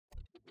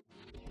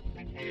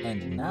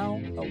And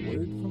now, a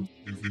word from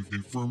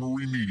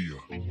Infirmary Media.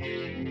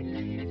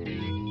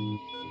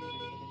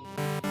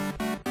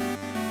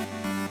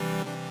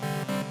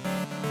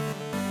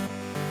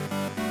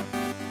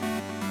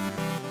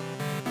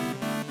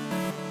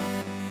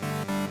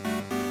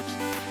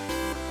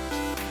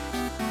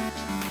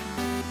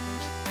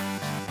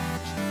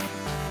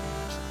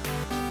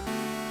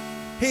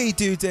 Hey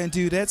dudes and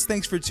dudettes,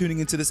 thanks for tuning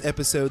into this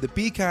episode of the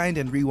Be Kind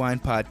and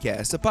Rewind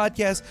podcast, a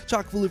podcast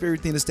chock full of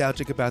everything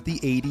nostalgic about the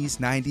 80s,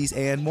 90s,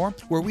 and more,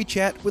 where we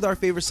chat with our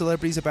favorite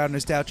celebrities about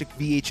nostalgic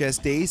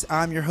VHS days.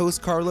 I'm your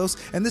host, Carlos,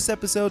 and this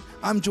episode,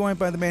 I'm joined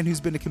by the man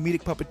who's been a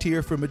comedic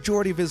puppeteer for a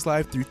majority of his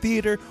life through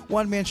theater,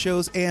 one-man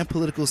shows, and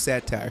political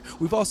satire.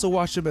 We've also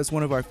watched him as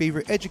one of our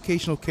favorite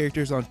educational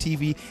characters on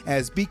TV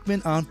as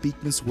Beakman on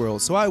Beakman's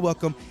World. So I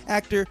welcome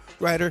actor,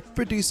 writer,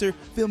 producer,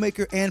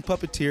 filmmaker, and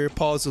puppeteer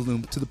Paul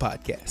Zaloom to the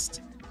podcast.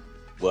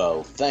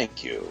 Well,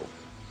 thank you.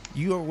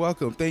 You are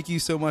welcome. Thank you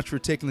so much for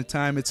taking the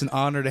time. It's an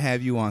honor to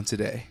have you on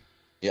today.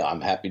 Yeah, I'm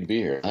happy to be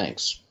here.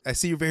 Thanks. I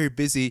see you're very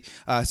busy.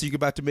 So you're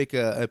about to make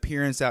an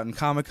appearance out in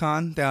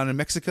Comic-Con down in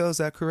Mexico. Is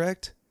that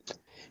correct?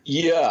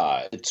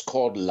 Yeah, it's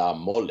called La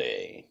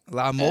Mole.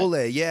 La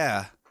Mole,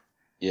 yeah.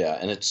 Yeah,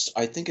 and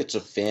I think it's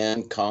a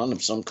fan con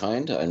of some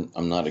kind.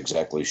 I'm not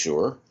exactly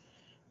sure.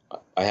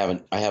 I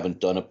haven't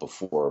done it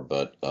before,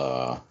 but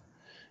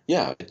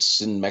yeah,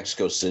 it's in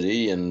Mexico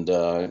City, and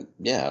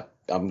yeah,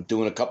 I'm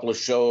doing a couple of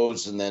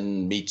shows and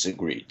then meets and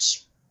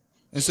greets.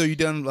 And so you've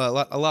done a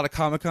lot of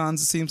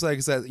Comic-Cons, it seems like.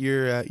 Is that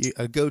your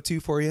a go-to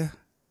for you?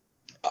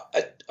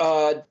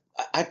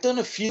 I've done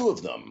a few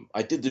of them.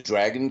 I did the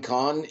Dragon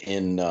Con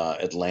in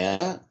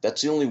Atlanta.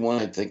 That's the only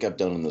one I think I've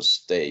done in the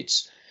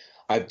States.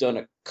 I've done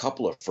a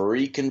couple of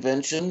furry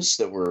conventions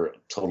that were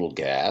total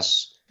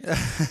gas.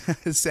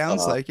 It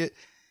sounds like it.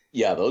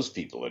 Yeah, those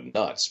people are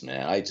nuts,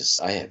 man.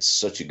 I had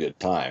such a good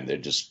time. They're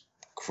just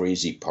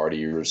crazy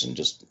partiers and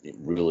just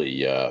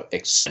really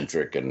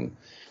eccentric and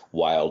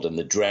wild. And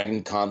the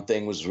Dragon Con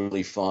thing was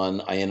really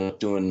fun. I ended up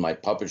doing my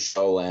puppet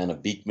show and a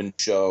Beakman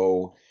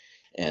show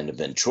and a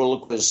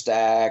ventriloquist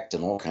act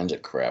and all kinds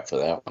of crap for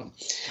that one.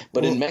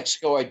 But in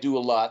Mexico, I do a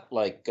lot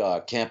like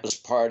Campus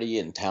Party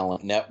and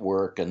Talent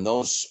Network, and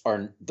those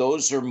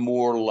are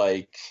more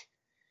like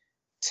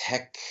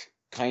tech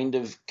kind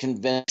of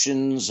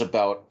conventions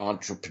about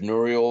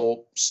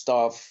entrepreneurial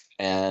stuff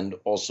and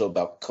also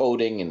about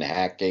coding and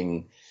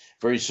hacking,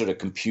 very sort of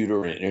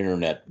computer and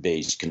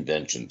internet-based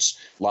conventions.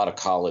 A lot of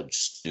college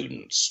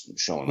students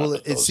showing up. Well,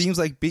 it seems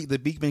like the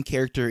Beakman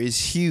character is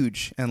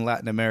huge in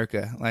Latin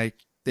America. Like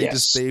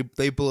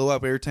they blow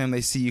up every time they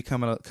see you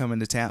come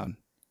into town.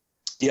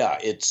 Yeah,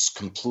 it's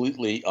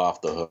completely off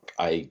the hook.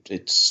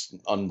 It's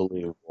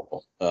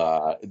unbelievable.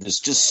 There's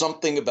just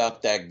something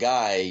about that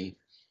guy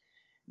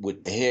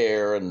with the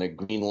hair and the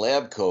green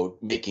lab coat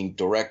making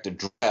direct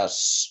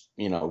address,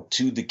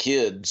 to the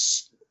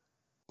kids,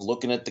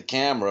 looking at the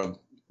camera,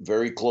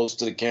 very close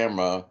to the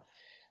camera.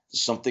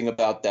 Something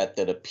about that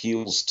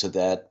appeals to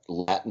that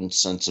Latin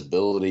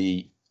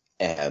sensibility.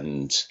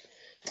 And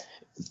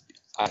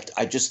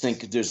I just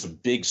think there's a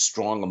big,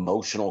 strong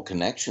emotional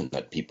connection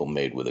that people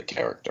made with a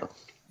character.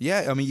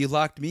 Yeah, I mean, you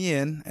locked me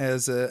in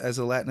as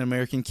a Latin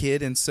American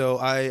kid, and so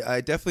I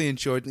definitely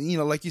enjoyed,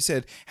 like you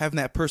said, having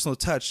that personal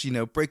touch,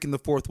 breaking the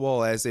fourth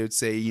wall, as they would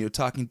say,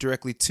 talking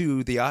directly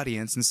to the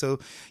audience. And so,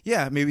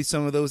 yeah, maybe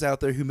some of those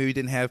out there who maybe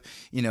didn't have,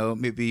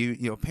 maybe,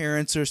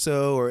 parents or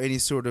so, or any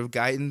sort of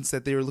guidance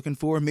that they were looking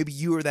for, maybe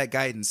you were that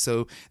guidance.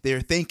 So they're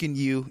thanking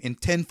you in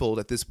tenfold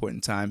at this point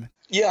in time.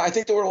 Yeah, I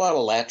think there were a lot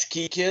of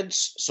latchkey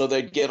kids, so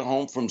they'd get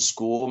home from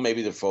school,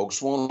 maybe their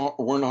folks weren't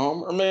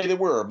home, or maybe they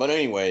were, but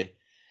anyway,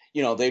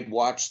 they'd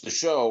watch the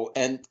show,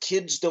 and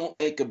kids don't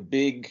make a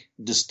big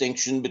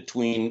distinction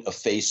between a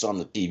face on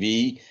the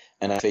TV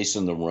and a face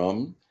in the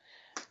room.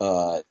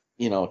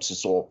 It's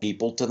just all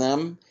people to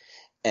them.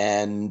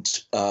 And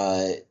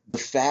the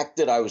fact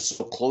that I was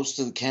so close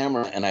to the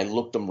camera and I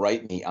looked them right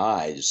in the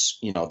eyes,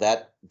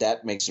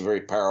 that makes a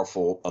very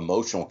powerful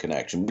emotional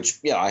connection,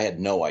 which, I had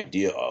no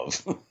idea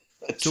of.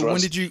 So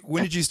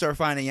when did you start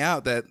finding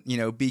out that,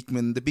 the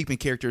Beakman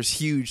character is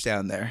huge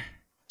down there?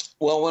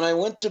 Well, when I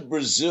went to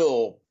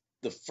Brazil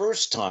the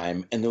first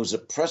time, and there was a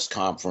press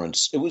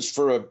conference, it was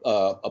for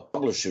a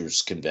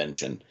publishers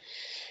convention,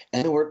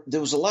 and there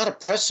was a lot of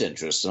press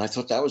interest, and I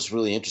thought that was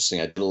really interesting.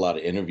 I did a lot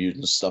of interviews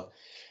and stuff,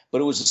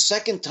 but it was the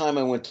second time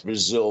I went to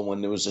Brazil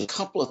when there was a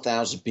couple of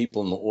thousand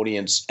people in the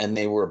audience, and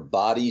they were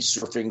body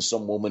surfing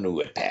some woman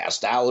who had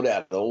passed out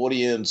at the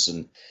audience,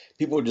 and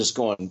people were just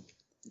going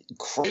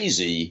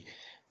crazy.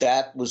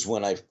 That was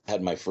when I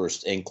had my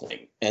first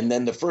inkling. And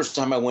then the first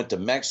time I went to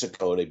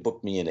Mexico, they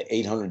booked me in an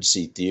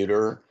 800-seat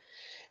theater.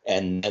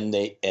 And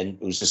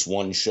it was just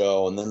one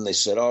show. And then they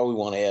said, oh, we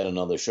want to add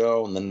another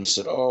show. And then they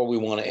said, oh, we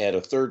want to add a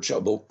third show,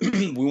 but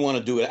we want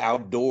to do it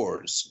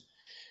outdoors.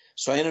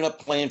 So I ended up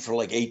playing for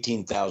like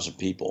 18,000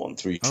 people in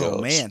 3 shows. Oh,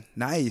 man.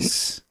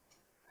 Nice.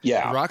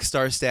 Yeah. Rock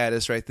star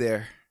status right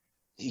there.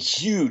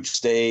 Huge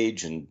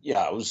stage. And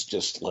yeah, it was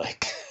just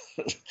like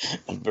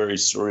very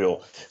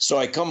surreal. So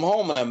I come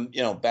home and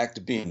I'm, back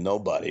to being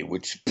nobody,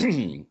 which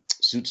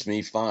suits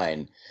me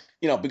fine.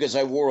 Because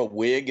I wore a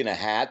wig and a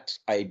hat.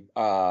 A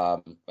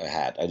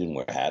hat. I didn't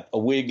wear a hat. A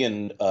wig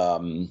and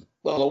a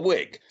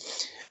wig.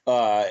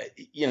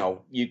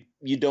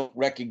 You don't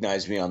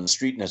recognize me on the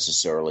street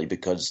necessarily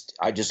because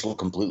I just look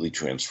completely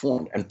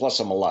transformed. And plus,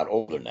 I'm a lot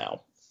older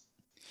now.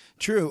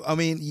 True. I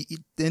mean,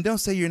 and don't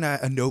say you're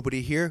not a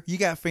nobody here. You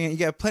got plenty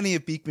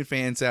of Beakman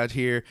fans out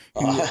here.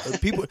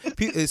 People,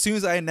 as soon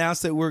as I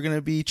announced that we're going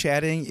to be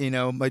chatting,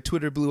 my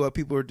Twitter blew up.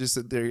 People were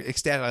they're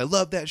ecstatic. I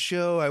love that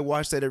show. I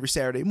watch that every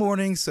Saturday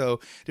morning. So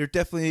they're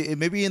definitely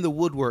maybe in the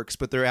woodworks,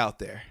 but they're out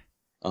there.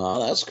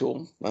 That's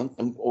cool.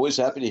 I'm always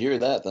happy to hear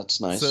that.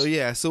 That's nice.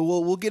 So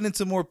we'll get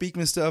into more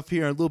Beakman stuff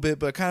here in a little bit,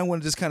 but I kind of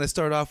want to just kind of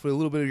start off with a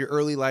little bit of your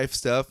early life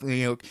stuff.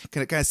 Kind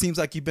of seems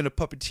like you've been a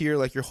puppeteer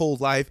like your whole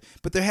life,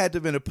 but there had to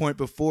have been a point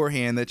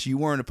beforehand that you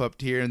weren't a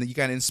puppeteer and that you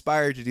got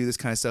inspired to do this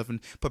kind of stuff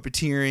in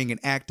puppeteering and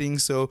acting.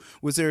 So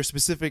was there a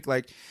specific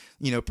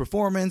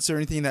performance or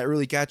anything that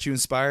really got you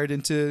inspired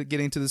into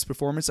getting to this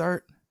performance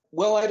art?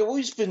 Well, I'd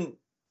always been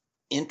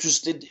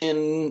interested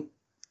in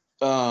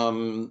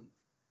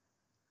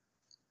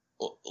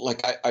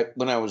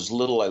when I was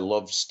little, I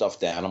loved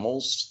stuffed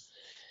animals,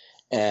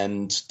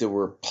 and there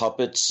were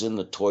puppets in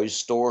the toy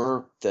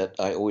store that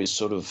I always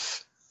sort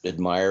of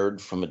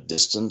admired from a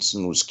distance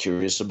and was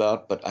curious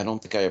about, but I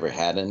don't think I ever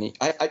had any.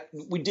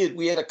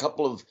 We had a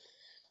couple of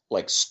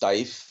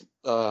Steiff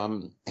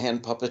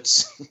hand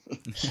puppets,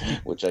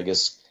 which I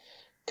guess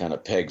kind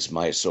of pegs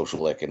my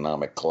social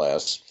economic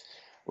class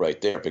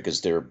right there,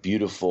 because they're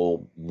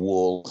beautiful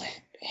wool,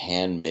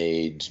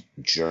 handmade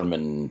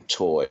German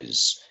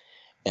toys.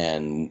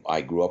 And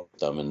I grew up with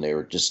them, and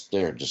they're just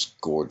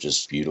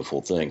gorgeous,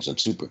 beautiful things, and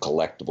super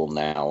collectible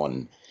now.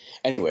 And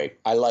anyway,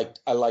 I liked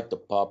the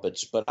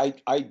puppets, but I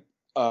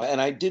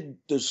did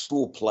the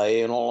school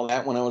play and all of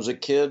that when I was a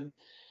kid.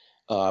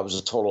 I was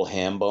a total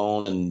ham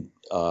bone and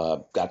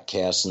got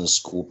cast in the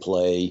school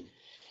play.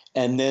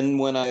 And then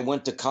when I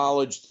went to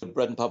college, the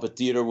Bread and Puppet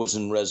Theater was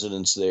in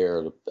residence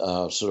there,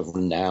 sort of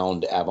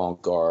renowned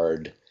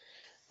avant-garde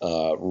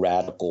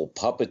radical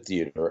puppet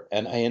theater,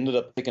 and I ended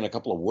up taking a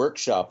couple of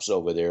workshops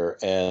over there,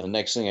 and the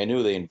next thing I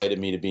knew, they invited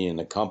me to be in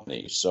the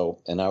company.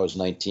 And I was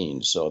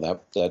 19, so I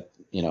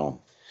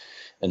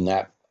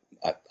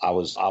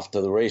was off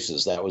to the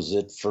races. That was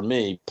it for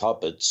me,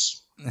 puppets.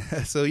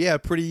 So yeah,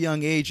 pretty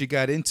young age you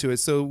got into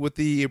it. So with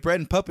the Bread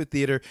and Puppet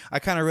Theater, I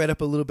kind of read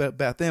up a little bit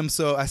about them.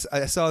 So I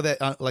saw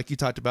that, like you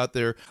talked about,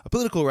 they're a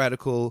political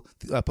radical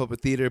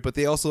puppet theater, but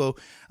they also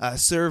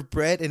serve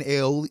bread and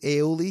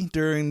aioli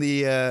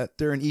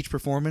during each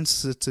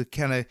performance to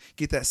kind of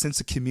get that sense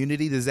of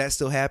community. Does that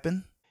still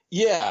happen?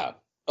 Yeah.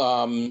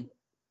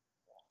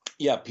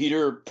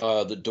 Peter,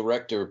 the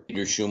director,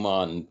 Peter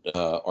Schumann,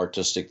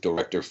 artistic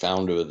director,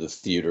 founder of the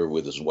theater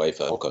with his wife,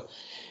 Elka.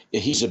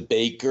 He's a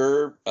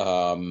baker,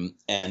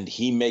 and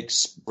he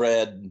makes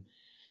bread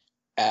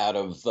out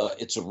of,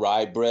 it's a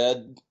rye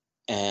bread,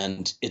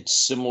 and it's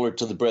similar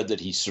to the bread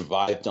that he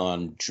survived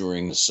on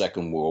during the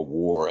Second World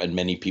War, and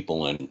many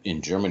people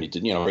in Germany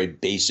did, very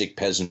basic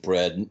peasant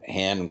bread,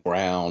 hand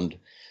ground,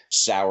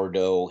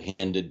 sourdough,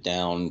 handed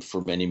down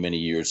for many, many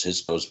years. His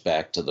goes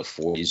back to the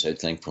 40s, I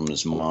think, from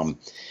his mom.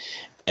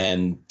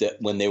 And that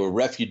when they were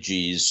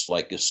refugees,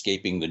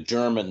 escaping the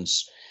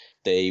Germans,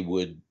 they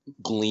would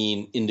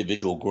glean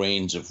individual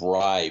grains of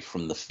rye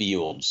from the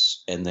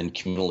fields and then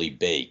communally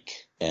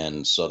bake.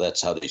 And so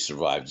that's how they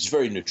survived. It's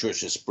very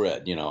nutritious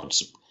bread. You can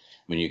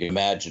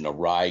imagine a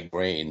rye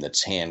grain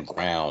that's hand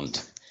ground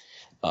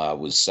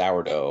with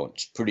sourdough.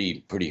 It's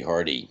pretty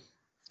hearty.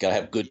 Got to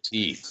have good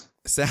teeth.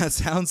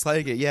 Sounds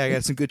like it. Yeah, I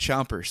got some good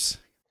chompers.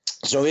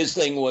 So his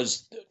thing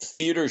was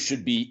theater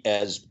should be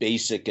as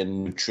basic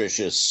and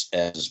nutritious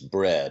as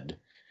bread,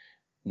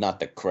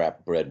 not the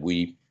crap bread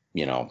we,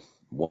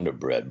 Wonder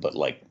Bread, but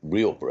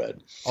real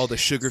bread. All the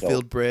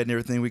sugar-filled bread and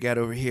everything we got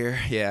over here.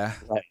 Yeah.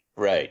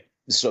 Right.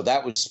 So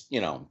that was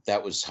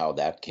how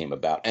that came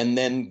about. And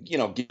then,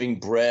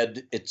 giving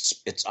bread,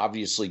 it's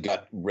obviously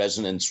got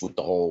resonance with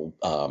the whole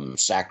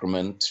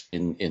sacrament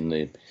in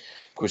the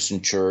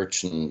Christian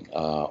church and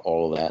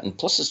all of that. And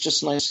plus, it's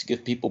just nice to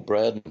give people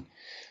bread. And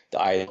the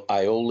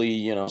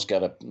aioli, it's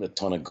got a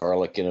ton of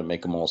garlic in it,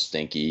 make them all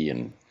stinky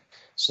and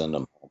send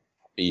them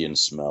happy and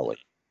smelly.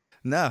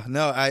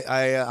 No,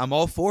 I'm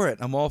all for it.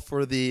 I'm all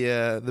for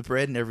the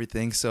bread and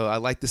everything. So I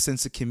like the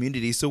sense of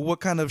community. So what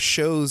kind of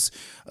shows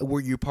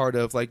were you part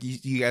of?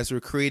 You guys were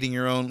creating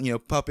your own,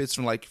 puppets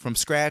from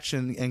scratch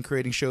and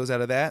creating shows out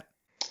of that?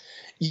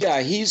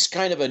 Yeah, he's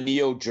kind of a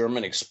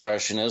neo-German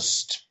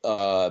expressionist,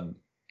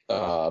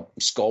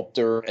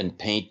 sculptor and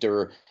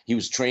painter. He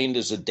was trained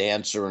as a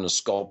dancer and a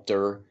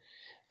sculptor.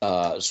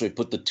 So he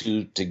put the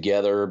two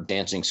together,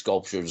 dancing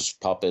sculptures,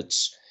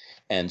 puppets.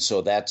 And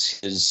so that's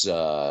his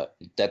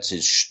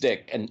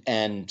shtick,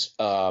 and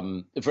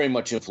very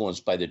much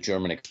influenced by the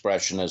German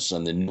expressionists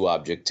and the new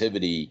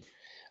objectivity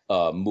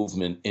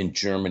movement in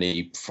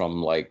Germany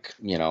from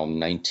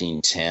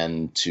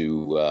 1910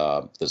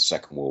 to the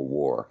Second World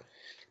War.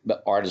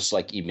 But artists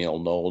like Emil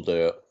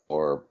Nolde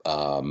or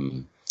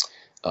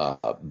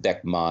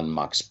Beckman,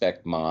 Max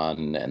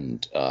Beckman,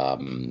 and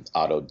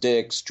Otto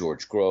Dix,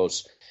 George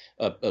Gross,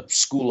 a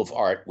school of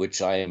art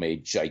which I am a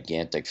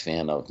gigantic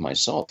fan of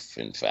myself,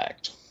 in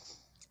fact.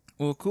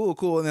 Well,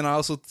 cool. And then I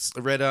also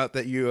read out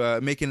that you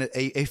making it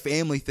a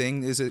family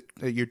thing. Is it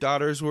your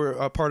daughters were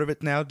a part of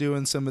it now,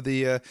 doing some of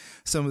the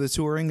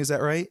touring? Is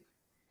that right?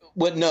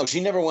 Well, no,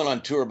 she never went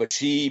on tour, but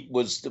I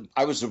was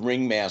the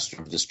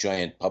ringmaster of this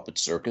giant puppet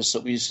circus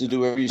that we used to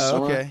do every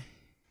summer. Okay.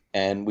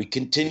 And we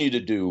continue to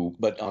do,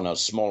 but on a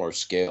smaller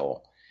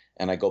scale.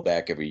 And I go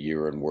back every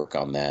year and work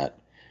on that.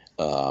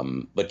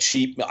 But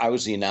I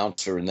was the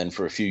announcer, and then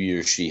for a few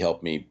years she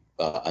helped me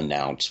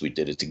announce. We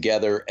did it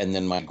together, and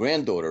then my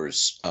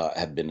granddaughters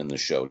have been in the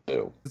show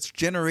too. It's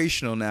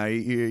generational now.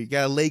 You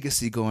got a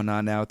legacy going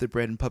on now at the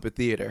Bread and Puppet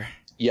Theater.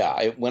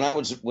 Yeah, when I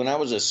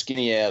was a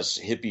skinny ass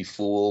hippie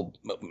fool,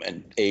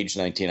 and age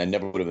 19, I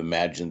never would have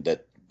imagined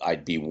that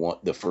I'd be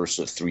the first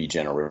of 3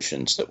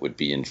 generations that would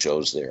be in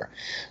shows there.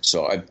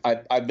 So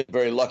I've been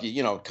very lucky.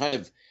 Kind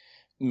of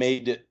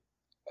made it.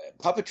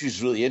 Puppetry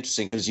is really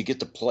interesting because you get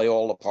to play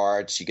all the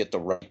parts, you get to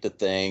write the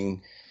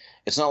thing.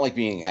 It's not like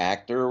being an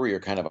actor where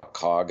you're kind of a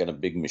cog in a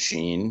big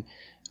machine.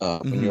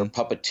 When you're a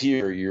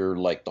puppeteer, you're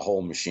like the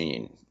whole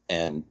machine.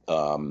 And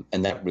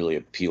that really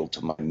appealed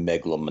to my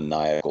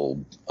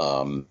megalomaniacal,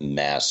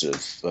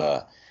 massive,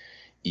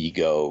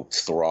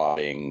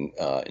 ego-throbbing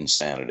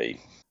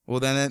insanity. Well,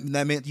 then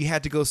that meant you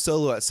had to go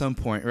solo at some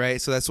point, right?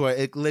 So that's why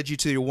it led you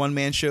to your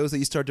one-man shows that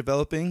you start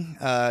developing.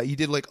 You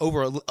did like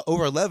over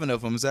 11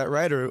 of them, is that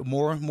right, or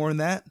more than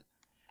that?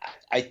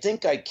 I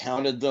think I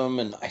counted them,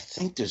 and I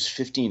think there's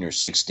 15 or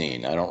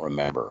 16. I don't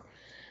remember.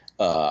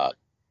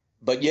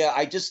 But yeah,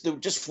 there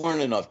just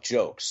weren't enough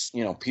jokes.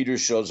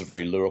 Peter's shows are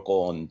very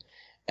lyrical,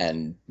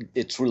 and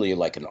it's really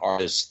like an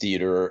artist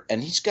theater.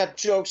 And he's got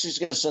jokes, he's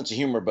got a sense of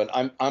humor, but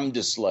I'm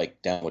just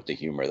like down with the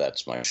humor.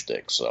 That's my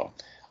shtick. So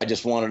I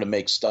just wanted to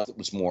make stuff that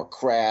was more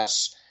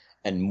crass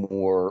and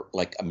more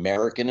like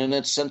American in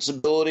its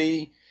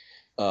sensibility.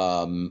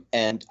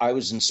 And I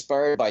was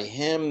inspired by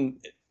him.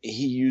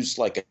 He used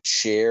like a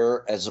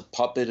chair as a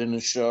puppet in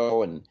a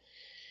show. And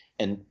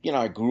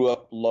I grew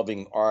up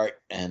loving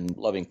art and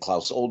loving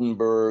Klaus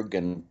Oldenburg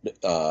and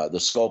the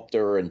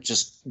sculptor, and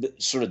just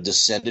sort of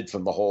descended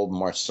from the whole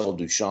Marcel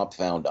Duchamp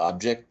found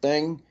object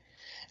thing.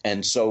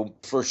 And so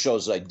first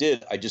shows I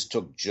did, I just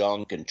took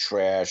junk and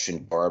trash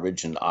and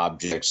garbage and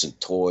objects and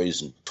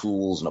toys and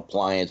tools and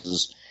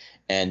appliances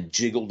and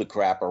jiggled the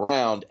crap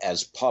around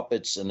as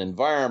puppets and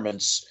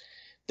environments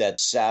that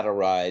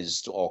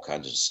satirized all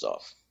kinds of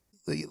stuff.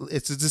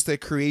 It's just that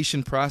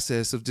creation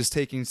process of just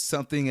taking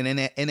something,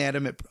 an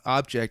inanimate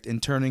object,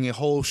 and turning a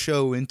whole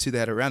show into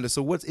that around it.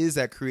 So what is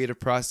that creative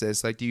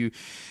process? Like, do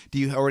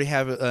you already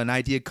have an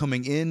idea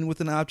coming in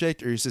with an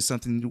object, or is this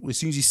something, as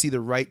soon as you see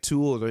the right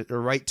tool or the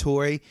right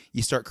toy,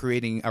 you start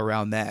creating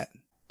around that?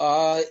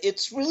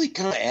 It's really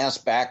kind of ass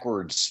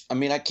backwards. I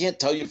mean, I can't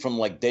tell you from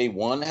like day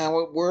one how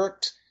it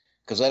worked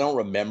because I don't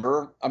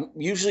remember.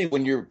 Usually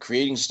when you're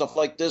creating stuff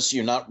like this,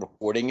 you're not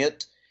recording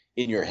it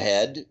in your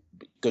head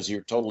because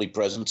you're totally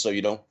present. So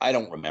I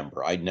don't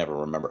remember. I never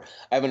remember.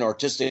 I have an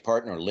artistic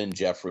partner, Lynn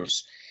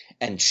Jeffries,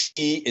 and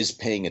she is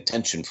paying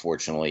attention,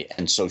 fortunately.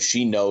 And so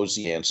she knows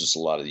the answers to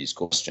a lot of these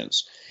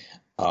questions.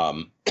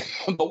 But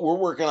we're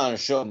working on a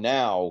show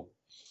now.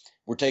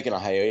 We're taking a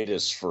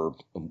hiatus for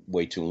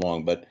way too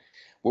long, but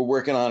we're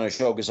working on a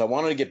show because I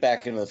wanted to get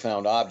back into the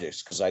found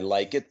objects because I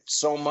like it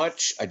so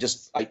much. I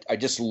just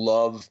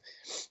love,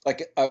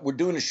 like, we're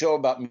doing a show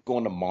about me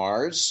going to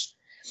Mars.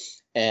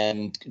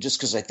 And just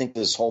because I think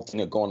this whole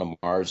thing of going to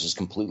Mars is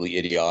completely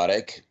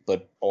idiotic,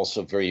 but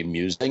also very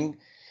amusing.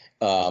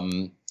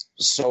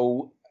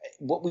 So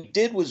what we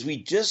did was we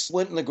just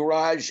went in the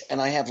garage,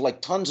 and I have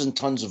like tons and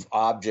tons of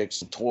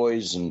objects and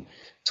toys and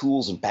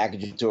tools and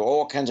packaging to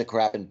all kinds of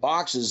crap in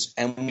boxes.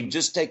 And we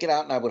just take it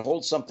out, and I would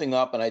hold something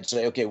up and I'd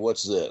say, okay,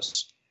 what's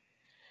this?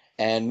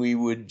 And we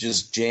would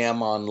just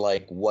jam on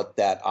like what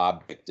that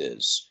object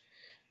is.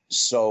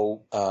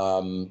 So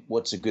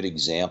what's a good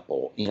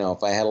example?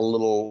 If I had a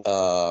little,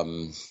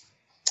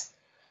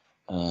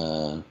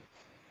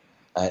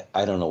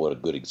 I don't know what a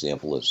good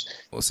example is.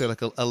 We'll say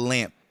like a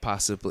lamp,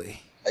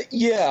 possibly.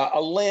 Yeah, a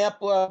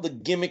lamp. The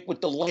gimmick with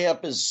the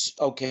lamp is,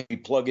 okay, you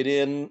plug it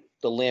in,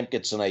 the lamp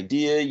gets an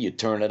idea, you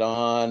turn it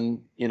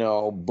on,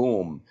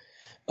 boom.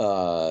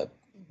 That's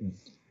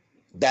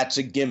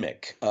a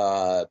gimmick.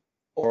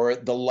 Or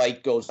the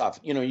light goes off.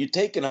 You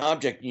take an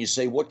object and you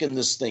say, what can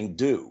this thing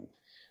do?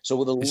 So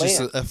with it's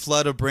just a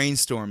flood of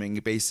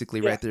brainstorming,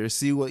 basically, right there.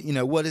 See what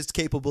it's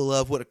capable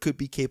of, what it could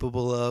be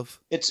capable of.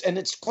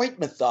 It's quite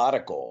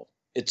methodical.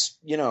 It's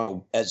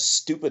as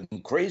stupid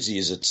and crazy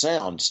as it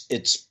sounds.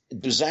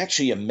 There's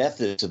actually a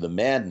method to the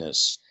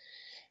madness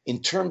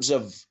in terms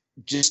of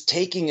just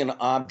taking an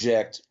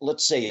object.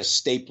 Let's say a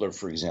stapler,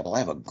 for example. I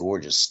have a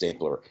gorgeous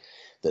stapler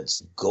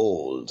that's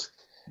gold.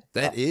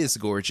 That is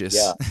gorgeous.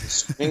 Yeah,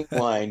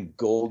 string-line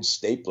gold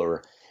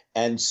stapler,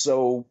 and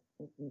so.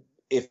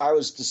 If I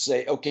was to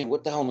say, okay,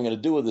 what the hell am I going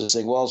to do with this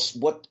thing? Well,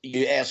 what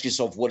you ask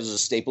yourself, what does a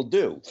staple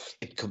do?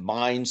 It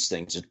combines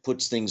things. It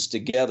puts things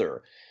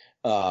together.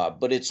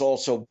 but it's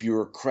also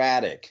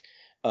bureaucratic.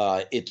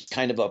 It's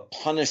kind of a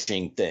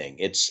punishing thing.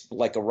 It's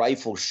like a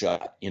rifle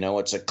shot,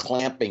 it's a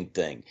clamping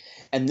thing.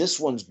 And this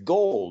one's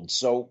gold.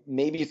 So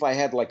maybe if I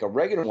had like a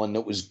regular one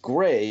that was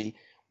gray,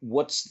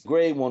 what's the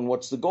gray one?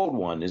 What's the gold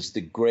one? Is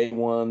the gray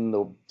one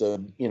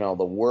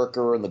the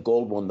worker and the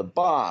gold one the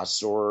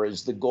boss? Or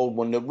is the gold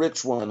one the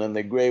rich one and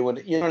the gray one?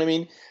 You know what I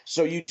mean?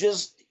 So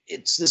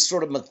it's this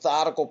sort of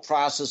methodical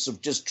process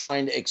of just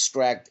trying to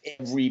extract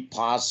every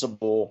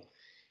possible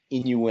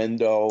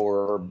innuendo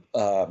or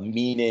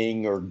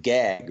meaning or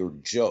gag or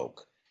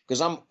joke, because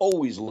I'm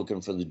always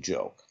looking for the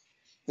joke.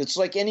 It's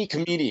like any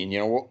comedian,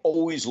 we're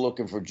always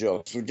looking for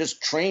jokes. We're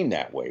just trained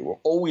that way. We're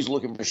always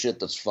looking for shit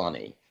that's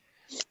funny.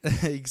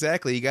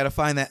 Exactly. You got to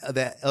find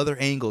that other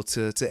angle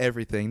to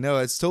everything. No,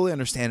 it's totally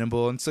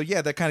understandable. And so,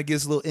 yeah, that kind of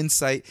gives a little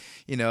insight,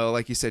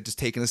 like you said, just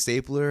taking a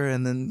stapler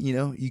and then,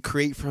 you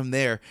create from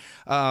there.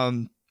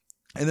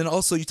 And then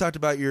also you talked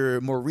about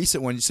your more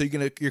recent one. So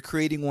you're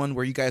creating one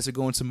where you guys are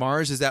going to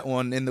Mars. Is that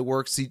one in the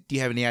works? Do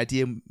you have any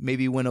idea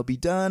maybe when it'll be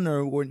done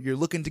or when you're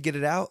looking to get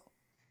it out?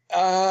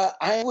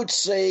 I would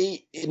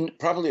say in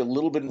probably a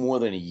little bit more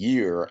than a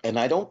year. And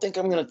I don't think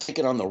I'm going to take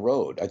it on the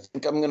road. I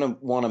think I'm going to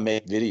want to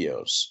make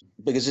videos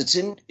because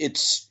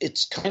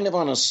it's kind of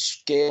on a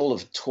scale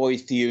of toy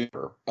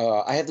theater.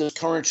 I have this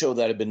current show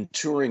that I've been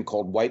touring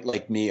called White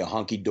Like Me, a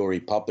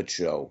honky-dory puppet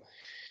show,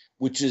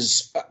 which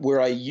is where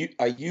I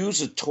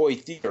use a toy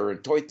theater. A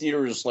toy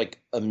theater is like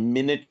a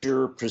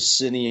miniature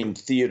proscenium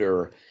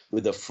theater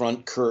with a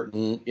front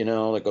curtain,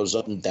 that goes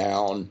up and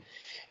down.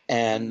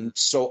 And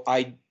so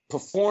I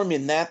perform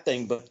in that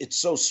thing, but it's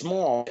so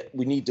small,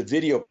 we need to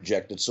video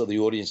project it so the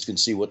audience can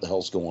see what the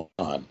hell's going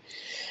on.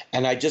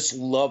 And I just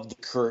love the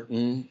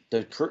curtain.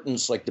 The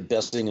curtain's like the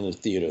best thing in the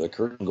theater. The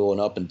curtain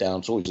going up and down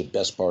is always the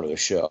best part of the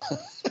show.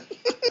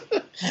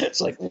 It's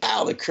like,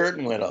 wow, the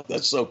curtain went up.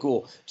 That's so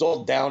cool. It's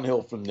all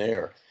downhill from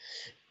there.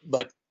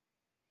 But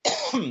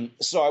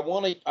so I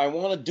want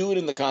to do it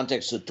in the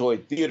context of toy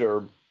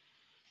theater,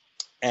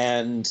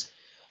 and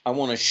I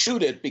want to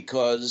shoot it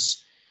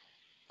because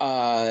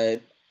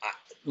my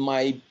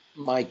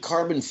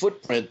carbon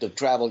footprint of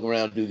traveling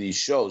around to do these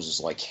shows is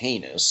like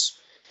heinous,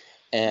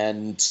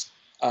 and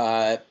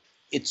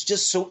it's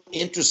just so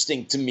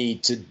interesting to me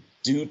to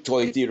do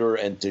toy theater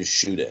and to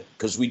shoot it,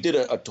 because we did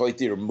a toy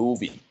theater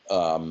movie,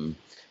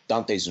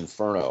 Dante's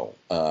Inferno.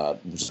 It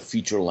was a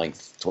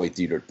feature-length toy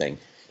theater thing.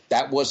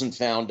 That wasn't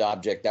found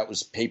object. That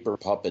was paper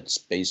puppets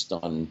based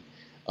on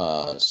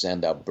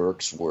Sandow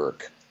Burke's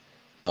work.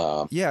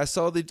 Yeah, I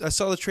saw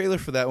the trailer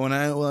for that one.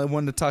 I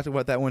wanted to talk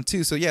about that one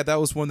too. So yeah, that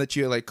was one that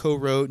you like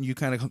co-wrote and you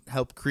kind of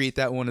helped create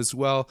that one as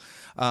well.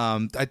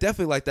 I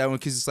definitely like that one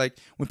because it's like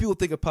when people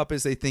think of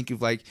puppets, they think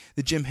of like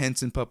the Jim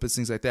Henson puppets,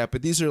 things like that.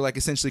 But these are like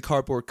essentially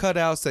cardboard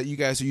cutouts that you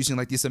guys are using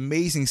like this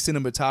amazing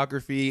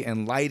cinematography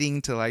and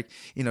lighting to like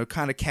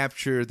kind of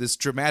capture this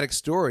dramatic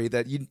story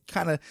that you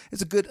kind of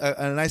it's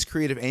a nice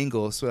creative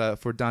angle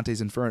for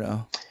Dante's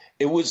Inferno.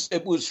 It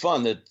was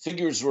fun. The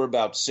figures were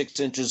about 6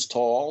 inches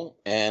tall,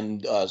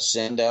 and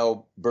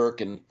Sandow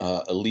Burke and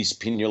Elise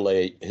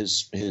Pignolet,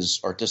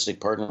 his artistic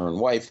partner and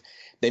wife,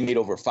 they made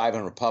over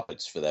 500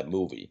 puppets for that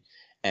movie.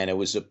 And it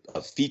was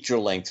a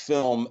feature-length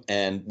film,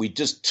 and we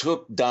just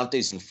took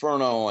Dante's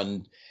Inferno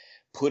and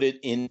put it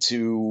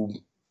into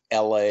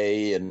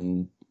L.A.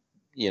 and,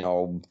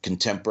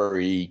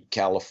 contemporary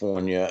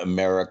California,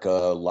 America,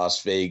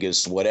 Las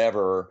Vegas,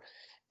 whatever,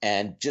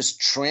 and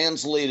just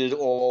translated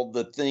all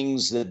the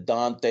things that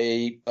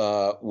Dante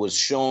was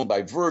shown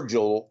by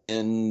Virgil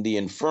in the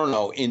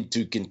Inferno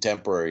into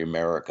contemporary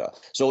America.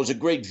 So it was a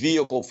great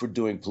vehicle for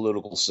doing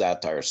political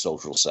satire,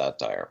 social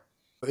satire.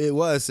 It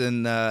was,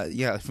 and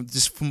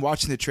from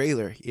watching the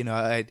trailer,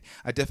 I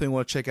definitely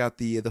want to check out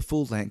the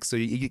full length. So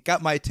you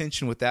got my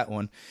attention with that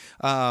one,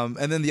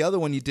 and then the other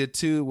one you did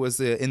too was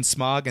In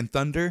Smog and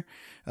Thunder,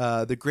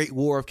 the Great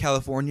War of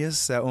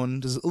Californias. That one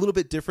was a little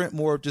bit different,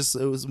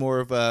 it was more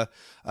of a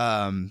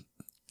kind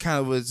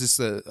of was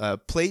just a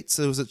plates.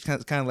 So it was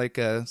kind of like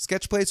a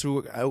sketch plates,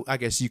 or I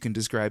guess you can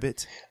describe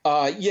it.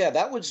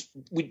 That was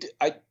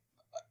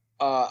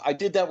I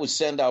did that with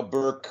Sandow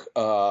Burke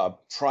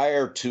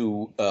prior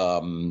to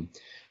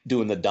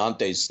doing the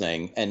Dante's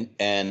thing,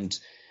 and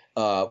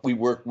we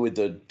worked with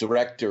the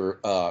director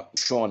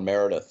Sean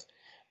Meredith,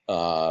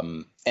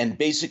 and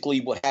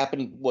basically what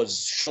happened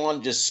was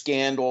Sean just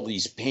scanned all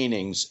these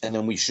paintings, and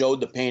then we showed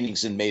the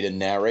paintings and made a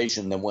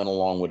narration that went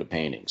along with the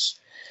paintings.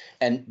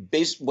 And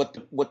what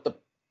the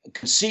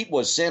conceit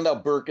was, Sandow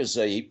Burke is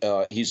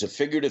he's a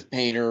figurative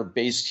painter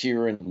based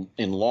here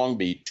in Long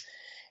Beach.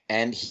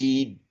 And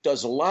he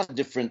does a lot of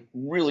different,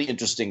 really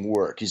interesting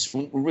work. He's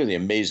a really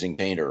amazing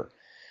painter.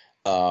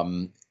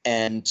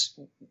 And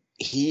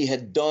he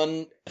had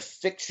done a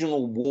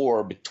fictional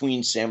war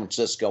between San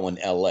Francisco and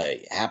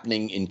L.A.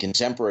 happening in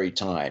contemporary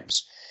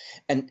times.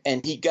 And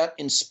he got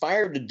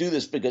inspired to do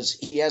this because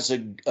he has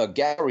a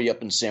gallery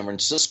up in San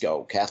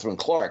Francisco, Catherine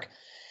Clark.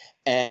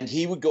 And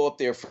he would go up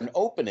there for an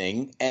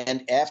opening,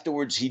 and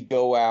afterwards he'd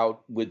go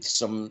out with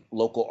some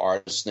local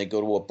artists, and they'd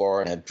go to a bar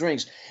and have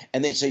drinks.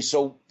 And they'd say,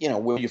 so,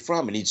 where are you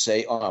from? And he'd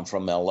say, oh, I'm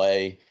from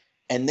L.A.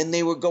 And then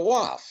they would go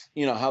off,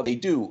 how they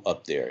do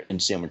up there in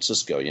San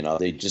Francisco.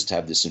 They just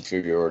have this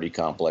inferiority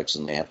complex,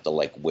 and they have to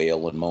like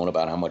wail and moan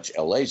about how much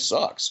L.A.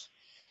 sucks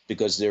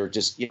because they're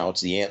just,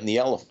 it's the ant and the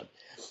elephant.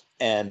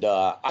 And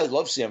I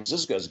love San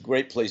Francisco. It's a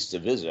great place to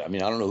visit. I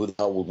mean, I don't know who the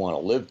hell would want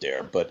to live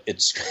there, but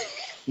it's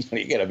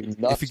you got to be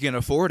nuts. If you can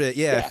afford it,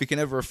 yeah. If you can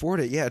ever afford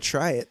it, yeah,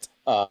 try it.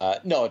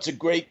 No, it's a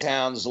great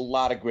town. There's a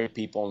lot of great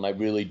people, and I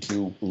really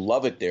do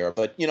love it there.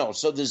 But,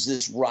 so there's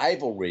this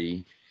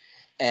rivalry,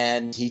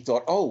 and he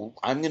thought, oh,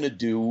 I'm going to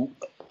do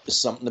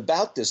something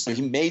about this. So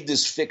he made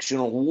this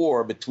fictional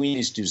war between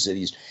these two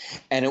cities,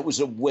 and it was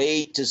a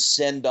way to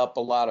send up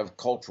a lot of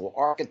cultural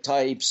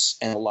archetypes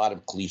and a lot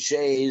of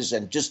cliches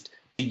and just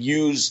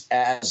use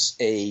as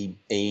a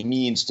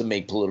means to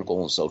make political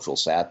and social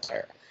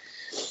satire.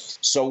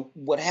 So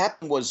what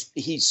happened was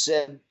he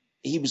said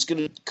he was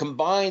going to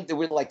combine, there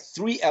were like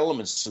three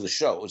elements to the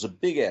show. It was a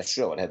big ass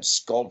show. It had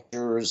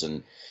sculptures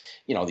and,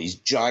 these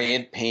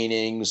giant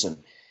paintings. And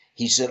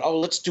he said, oh,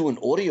 let's do an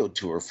audio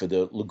tour for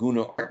the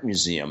Laguna Art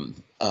Museum.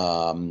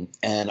 And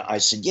I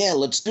said, yeah,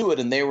 let's do it.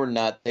 And they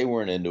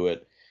weren't into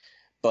it.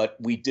 But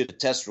we did a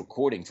test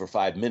recording for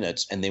 5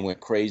 minutes, and they went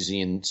crazy.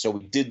 And so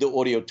we did the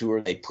audio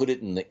tour. They put it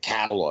in the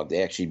catalog.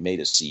 They actually made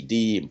a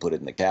CD and put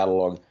it in the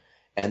catalog.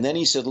 And then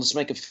he said, let's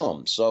make a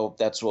film. So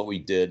that's what we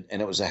did,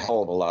 and it was a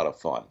hell of a lot of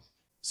fun.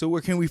 So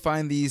where can we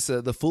find these,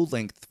 the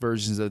full-length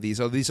versions of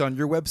these? Are these on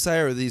your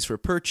website, or are these for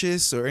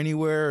purchase, or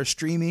anywhere, or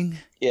streaming?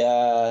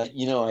 Yeah,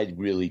 I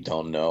really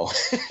don't know.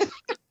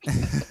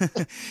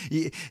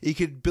 You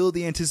could build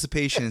the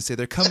anticipation and say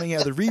they're coming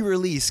out, the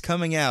re-release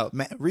coming out,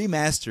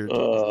 remastered,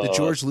 the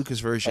George Lucas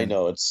version. I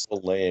know, it's so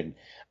lame.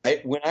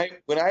 When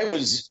I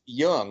was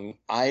young,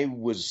 I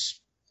was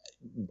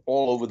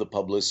all over the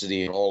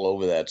publicity and all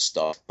over that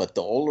stuff. But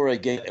the older I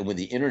get, and with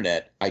the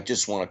internet, I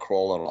just want to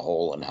crawl in a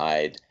hole and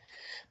hide,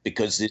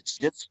 because it's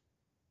just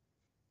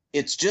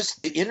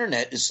the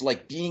internet is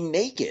like being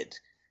naked.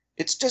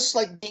 It's just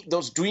like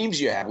those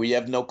dreams you have where you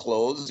have no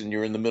clothes and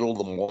you're in the middle of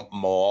the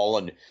mall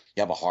and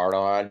you have a heart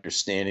on, you're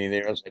standing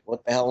there. It's like,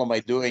 what the hell am I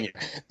doing here?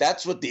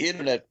 That's what the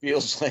internet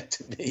feels like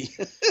to me.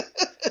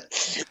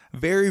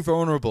 Very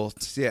vulnerable,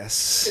 yes.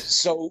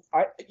 So,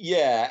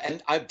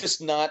 and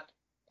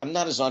I'm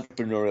not as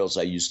entrepreneurial as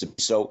I used to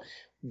be. So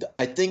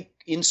I think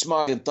in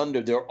Smog and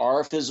Thunder, there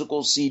are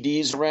physical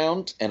CDs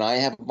around, and I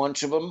have a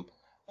bunch of them.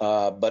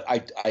 But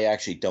I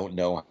actually don't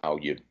know how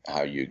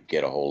you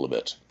get a hold of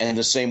it. And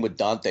the same with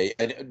Dante.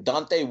 And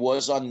Dante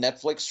was on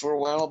Netflix for a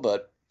while,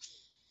 but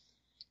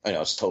I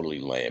know it's totally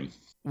lame.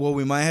 Well,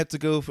 we might have to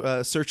go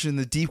search in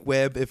the deep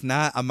web. If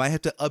not, I might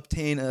have to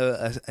obtain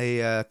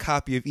a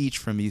copy of each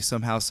from you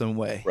somehow, some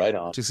way. Right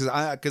on. Just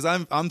because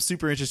I'm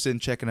super interested in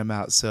checking them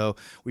out. So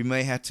we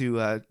may have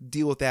to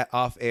deal with that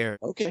off air.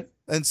 Okay.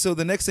 And so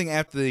the next thing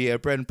after the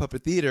Bread and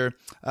Puppet Theater,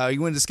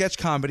 you went into sketch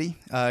comedy.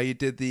 You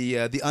did the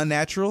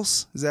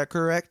Unnaturals. Is that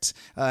correct?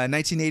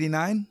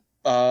 1989.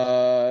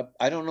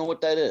 I don't know what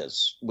that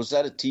is. Was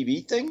that a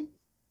TV thing?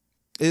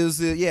 It was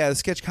the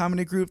sketch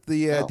comedy group,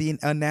 the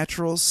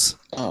Unnaturals.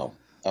 Oh.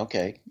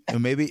 Okay.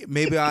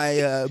 Maybe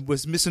I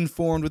was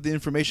misinformed with the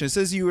information. It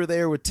says you were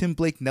there with Tim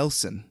Blake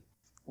Nelson.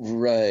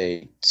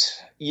 Right.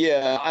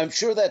 Yeah, I'm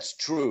sure that's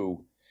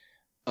true.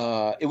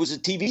 It was a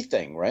TV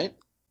thing, right?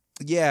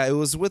 Yeah, it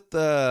was with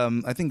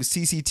I think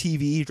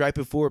CCTV right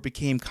before it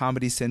became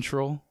Comedy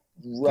Central.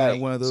 Right. Kind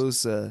of one of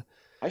those.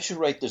 I should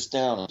write this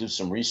down and do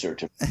some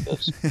research about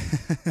this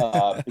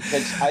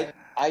because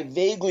I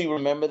vaguely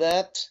remember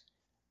that.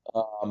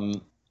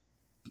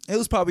 It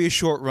was probably a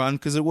short run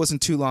because it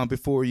wasn't too long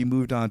before you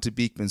moved on to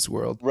Beakman's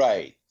World.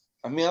 Right.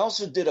 I mean, I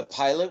also did a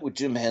pilot with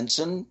Jim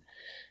Henson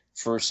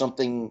for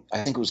something,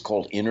 I think it was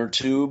called Inner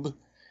Tube,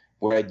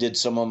 where I did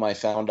some of my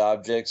found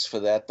objects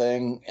for that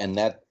thing, and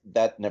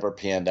that never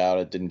panned out.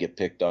 It didn't get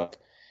picked up.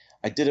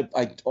 I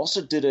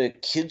also did a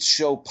kids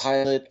show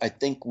pilot, I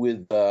think,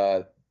 with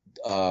the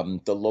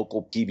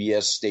local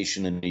PBS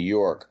station in New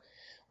York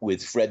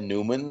with Fred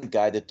Newman, the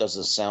guy that does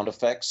the sound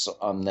effects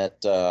on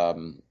that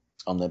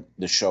on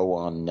the show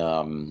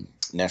on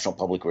National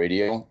Public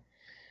Radio.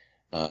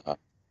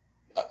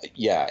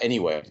 Yeah.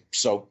 Anyway,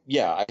 so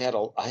yeah,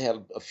 I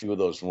had a few of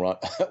those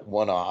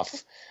one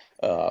off.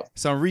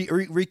 So I'm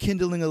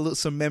rekindling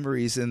some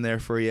memories in there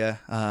for you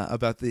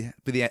about the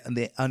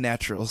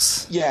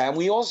Unnaturals. Yeah, and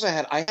we also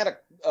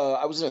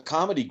I was in a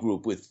comedy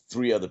group with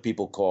three other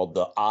people called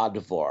the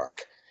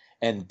Aardvark,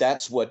 and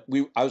that's what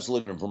I was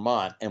living in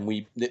Vermont, and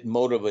it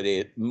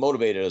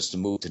motivated us to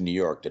move to New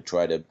York to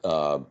try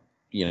to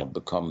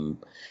become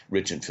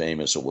rich and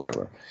famous or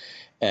whatever.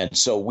 And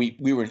so we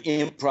were an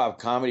improv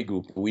comedy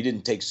group. We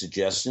didn't take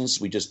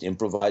suggestions. We just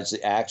improvised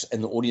the acts,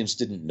 and the audience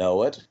didn't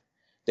know it.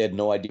 They had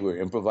no idea we were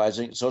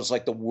improvising. So it's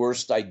like the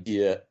worst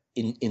idea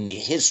in the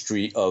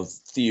history of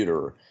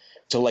theater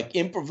to like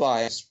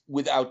improvise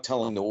without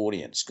telling the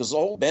audience. Because the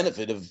whole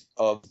benefit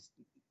of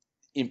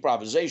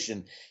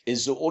improvisation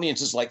is the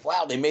audience is like,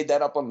 wow, they made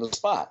that up on the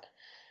spot.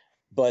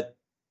 But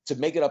to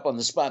make it up on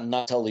the spot and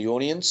not tell the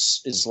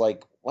audience is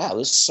like, wow,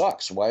 this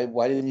sucks. Why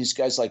didn't these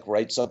guys like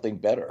write something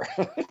better?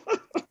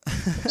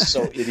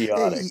 So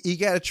idiotic. You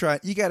gotta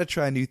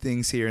try new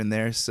things here and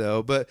there.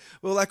 So, but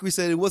well, like we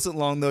said, it wasn't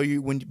long though.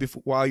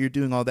 While you're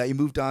doing all that, you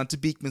moved on to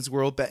Beakman's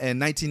World in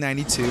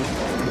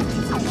 1992.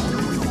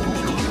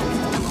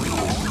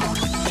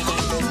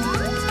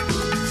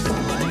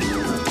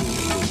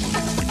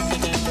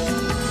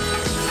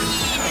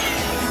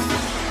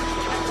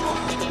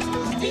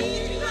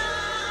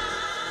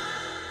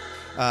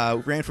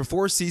 Ran for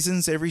 4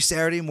 seasons every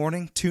Saturday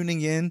morning,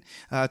 tuning in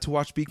to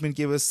watch Beakman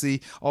give us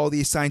all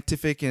the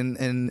scientific and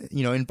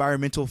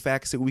environmental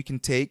facts that we can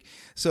take.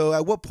 So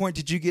at what point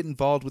did you get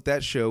involved with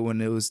that show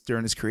when it was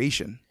during its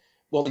creation?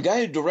 Well, the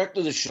guy who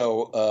directed the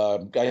show,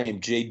 a guy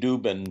named Jay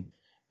Dubin,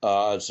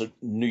 is a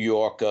New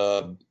York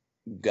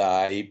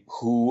guy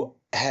who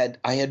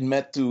I had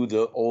met through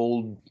the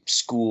old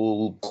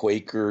school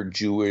Quaker,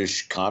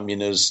 Jewish,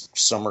 communist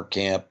summer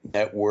camp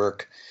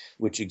network,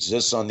 which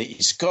exists on the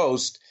East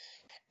Coast.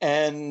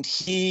 And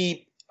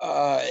he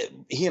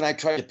and I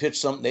tried to pitch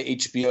something to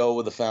HBO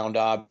with the Found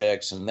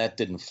Objects, and that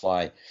didn't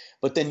fly.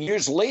 But then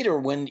years later,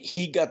 when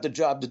he got the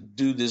job to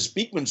do this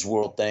Beakman's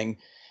World thing,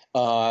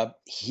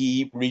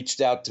 he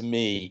reached out to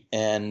me,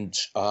 and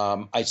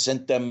I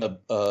sent them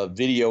a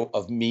video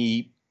of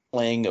me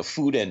playing a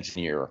food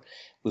engineer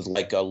with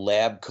like a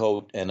lab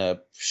coat and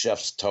a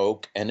chef's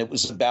toque, and it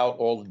was about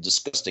all the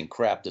disgusting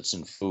crap that's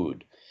in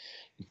food.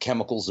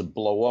 Chemicals that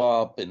blow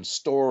up in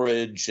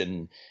storage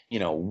and,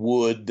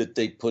 wood that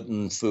they put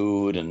in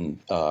food and,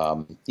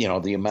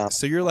 the amount.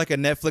 So you're like a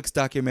Netflix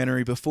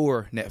documentary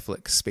before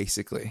Netflix,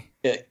 basically.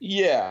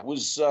 Yeah, it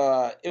was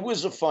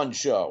a fun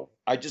show.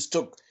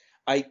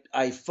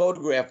 I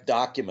photographed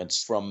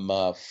documents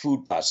from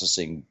food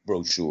processing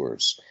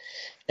brochures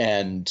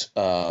and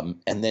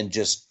then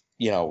just,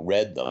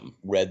 read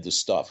the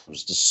stuff. It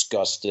was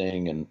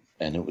disgusting.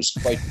 And it was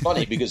quite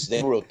funny because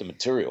they wrote the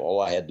material.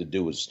 All I had to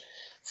do was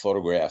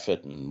photograph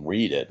it and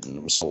read it, and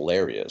it was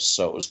hilarious.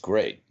 So it was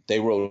great. They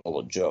wrote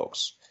all the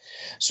jokes.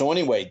 So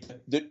anyway,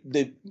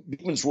 the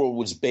Beakman's World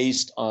was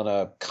based on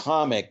a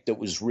comic that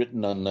was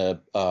written on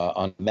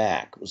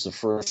Mac. It was the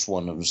first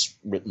one that was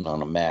written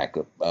on a Mac,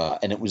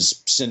 and it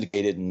was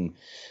syndicated in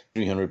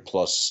 300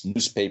 plus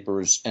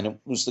newspapers. And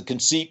the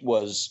conceit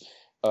was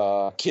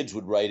kids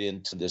would write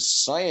into this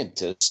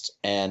scientist,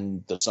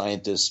 and the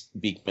scientist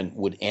Beakman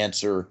would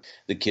answer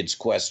the kids'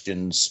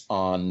 questions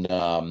in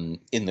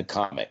the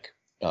comic.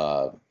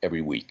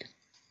 Every week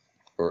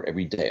or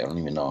every day. I don't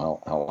even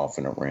know how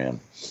often it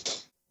ran.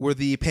 Were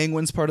the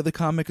penguins part of the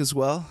comic as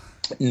well?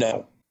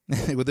 No.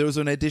 Were those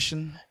an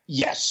addition?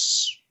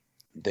 Yes,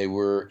 they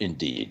were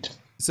indeed.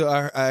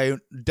 So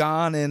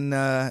Don and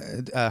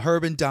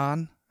Herb and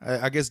Don,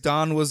 I guess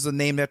Don was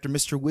named after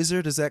Mr.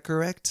 Wizard. Is that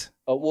correct?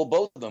 Well,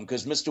 both of them,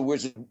 because Mr.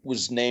 Wizard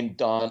was named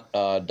Don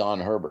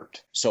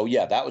Herbert. So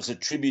yeah, that was a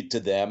tribute to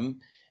them.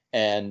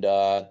 And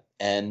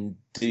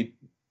the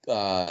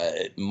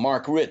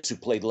Mark Ritz, who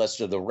played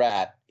Lester the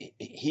Rat,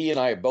 he and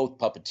I are both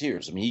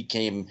puppeteers. I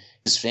mean,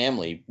 his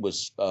family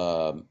was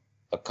a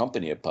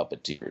company of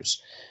puppeteers,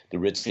 the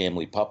Ritz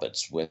Family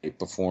Puppets, where they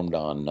performed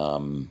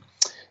on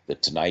The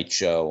Tonight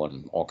Show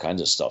and all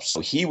kinds of stuff. So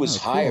he was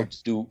hired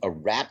to do a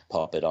rat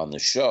puppet on the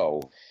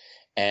show.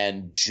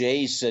 And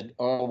Jay said,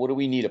 "Oh, what do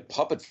we need a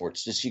puppet for?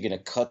 It's just you're going to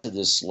cut to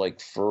this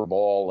like fur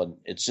ball, and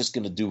it's just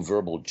going to do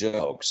verbal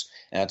jokes.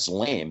 That's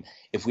lame.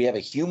 If we have a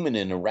human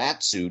in a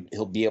rat suit,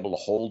 he'll be able to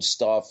hold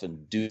stuff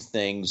and do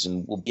things,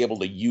 and we'll be able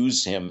to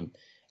use him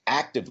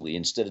actively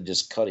instead of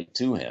just cutting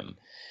to him."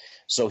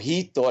 So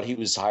he thought he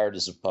was hired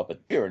as a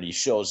puppeteer, and he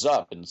shows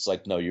up, and it's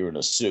like, "No, you're in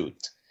a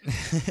suit."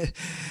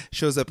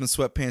 Shows up in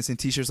sweatpants and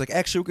t-shirts. Like,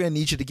 actually, we're going to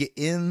need you to get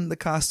in the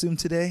costume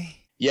today.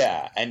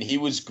 Yeah, and he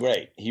was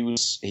great. He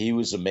was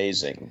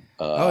amazing.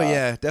 Oh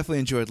yeah, definitely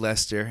enjoyed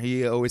Lester.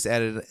 He always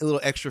added a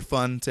little extra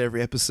fun to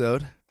every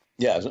episode.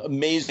 Yeah, an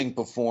amazing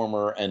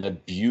performer and a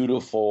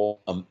beautiful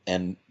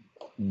and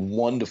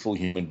wonderful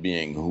human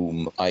being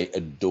whom I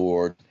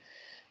adored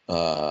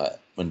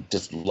and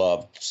just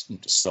loved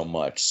so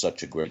much.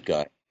 Such a great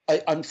guy.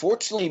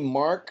 Unfortunately,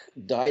 Mark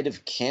died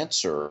of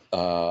cancer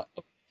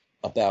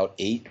about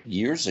 8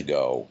 years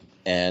ago.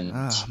 And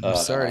I'm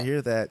sorry to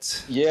hear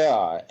that.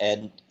 Yeah,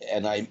 and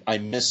I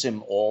miss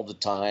him all the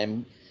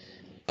time.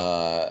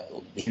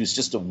 He was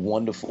just a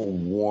wonderful,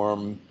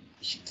 warm,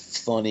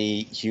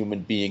 funny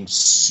human being,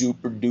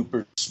 super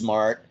duper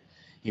smart.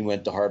 He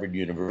went to Harvard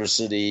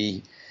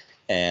University,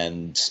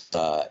 and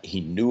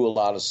he knew a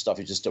lot of stuff.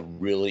 He's just a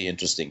really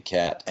interesting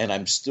cat. And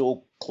I'm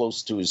still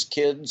close to his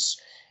kids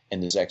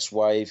and his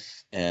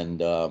ex-wife.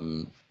 And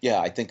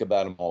I think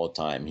about him all the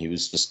time. He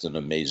was just an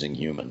amazing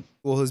human.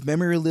 Well, his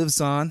memory lives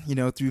on,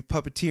 through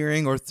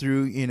puppeteering or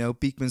through,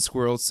 Beakman's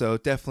World. So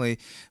definitely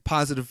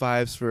positive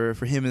vibes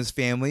for him and his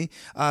family.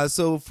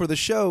 So for the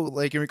show,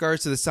 like in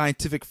regards to the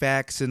scientific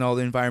facts and all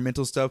the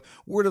environmental stuff,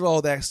 where did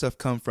all that stuff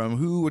come from?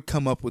 Who would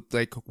come up with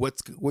like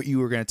what you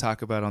were going to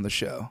talk about on the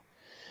show?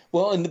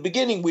 Well, in the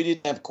beginning, we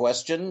didn't have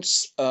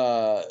questions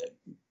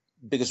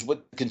because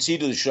what the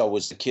conceit of the show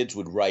was the kids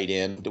would write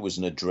in. There was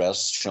an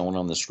address shown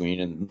on the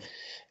screen,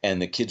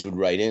 and the kids would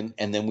write in,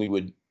 and then we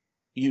would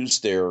use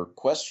their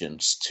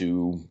questions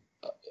to,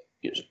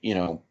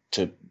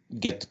 to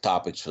get the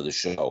topics for the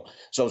show.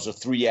 So it was a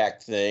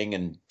 3-act thing,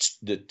 and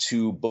the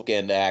 2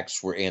 bookend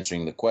acts were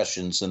answering the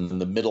questions, and then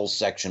the middle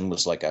section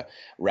was like a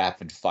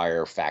rapid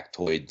fire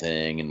factoid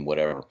thing and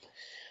whatever.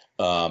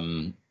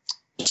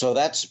 So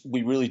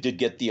we really did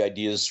get the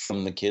ideas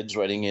from the kids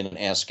writing in and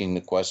asking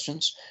the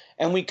questions.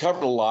 And we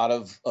covered a lot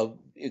of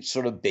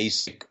sort of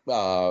basic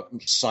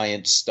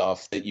science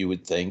stuff that you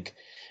would think.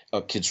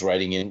 Kids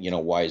writing in,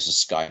 why is the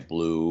sky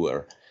blue?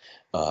 Or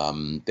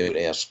they would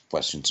ask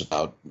questions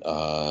about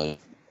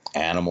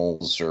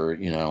animals or,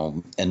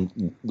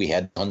 and we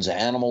had tons of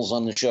animals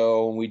on the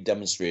show. And we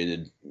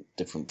demonstrated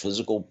different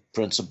physical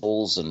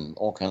principles and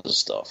all kinds of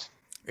stuff.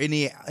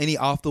 Any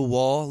off the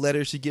wall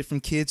letters you get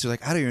from kids? You're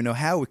like, I don't even know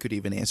how we could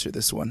even answer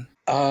this one.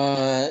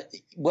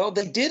 Well,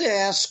 they did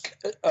ask.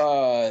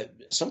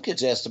 Some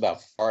kids asked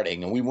about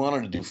farting, and we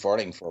wanted to do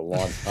farting for a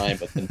long time,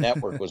 but the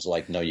network was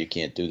like, "No, you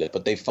can't do that."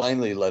 But they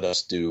finally let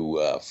us do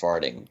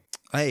farting.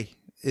 Hey,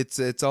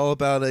 it's all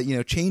about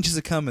changes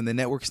are coming. The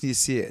networks need to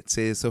see it.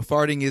 So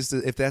farting is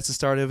if that's the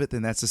start of it,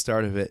 then that's the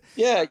start of it.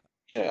 Yeah.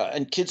 Yeah,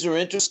 and kids are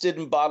interested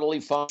in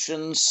bodily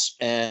functions,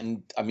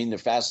 and I mean, they're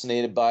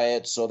fascinated by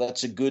it. So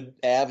that's a good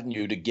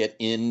avenue to get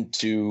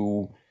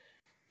into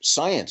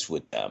science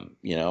with them.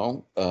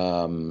 You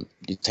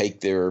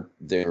take their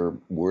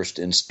worst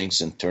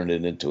instincts and turn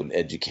it into an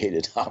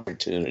educated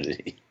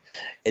opportunity.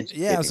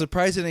 Yeah, I'm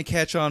surprised it didn't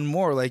catch on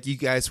more. Like you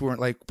guys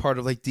weren't like part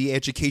of like the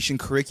education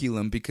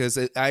curriculum, because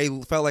I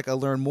felt like I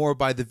learned more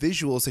by the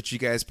visuals that you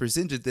guys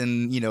presented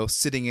than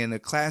sitting in a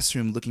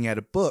classroom looking at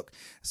a book.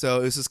 So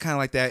it was just kind of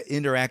like that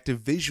interactive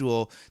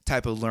visual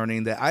type of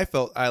learning that I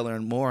felt I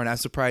learned more, and I'm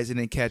surprised it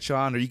didn't catch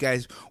on. Or you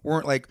guys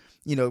weren't like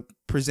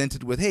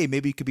presented with, hey,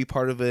 maybe you could be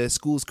part of a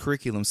school's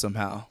curriculum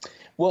somehow.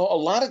 Well, a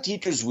lot of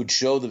teachers would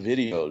show the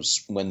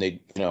videos when they,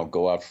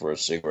 go out for a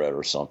cigarette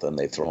or something.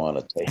 They throw on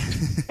a tape.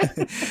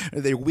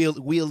 They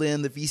wheel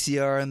in the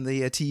VCR and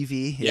the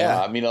TV. Yeah,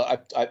 I mean,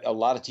 a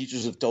lot of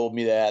teachers have told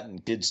me that,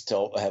 and kids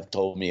have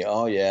told me,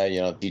 oh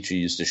yeah, teacher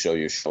used to show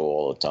your show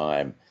all the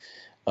time.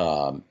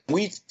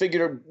 We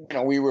figured,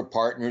 we were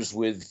partners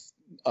with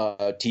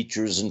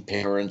teachers and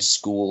parents,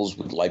 schools,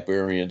 with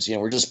librarians.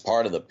 We're just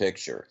part of the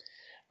picture.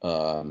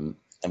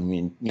 I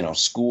mean,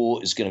 school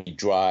is going to be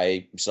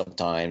dry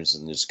sometimes,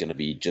 and there's going to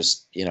be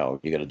just, you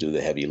got to do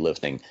the heavy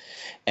lifting.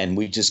 And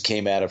we just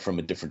came at it from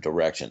a different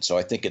direction. So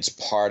I think it's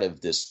part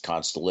of this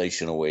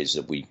constellation of ways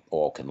that we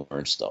all can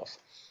learn stuff.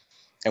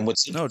 And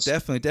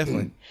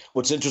definitely.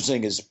 What's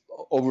interesting is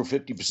over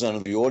 50%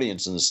 of the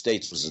audience in the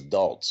States was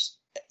adults.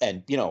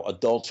 And,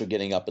 adults are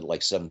getting up at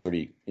like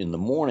 7:30 in the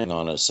morning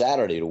on a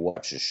Saturday to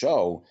watch a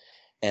show.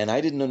 And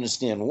I didn't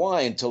understand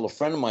why until a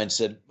friend of mine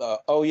said,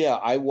 oh, yeah,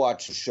 I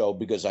watch the show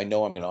because I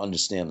know I'm going to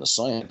understand the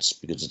science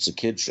because it's a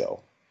kid's show.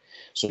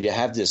 So you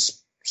have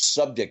this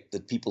subject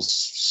that people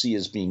see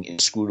as being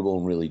inscrutable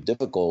and really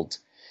difficult.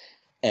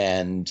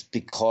 And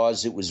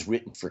because it was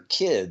written for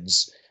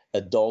kids,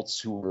 adults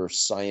who were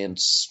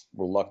science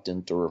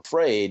reluctant or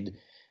afraid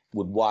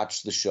would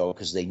watch the show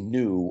because they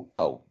knew,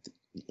 oh,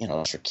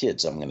 it's for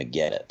kids. I'm going to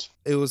get it.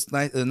 It was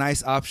a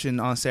nice option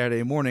on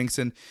Saturday mornings.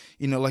 And,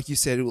 like you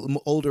said,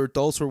 older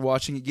adults were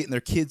watching it, getting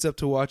their kids up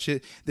to watch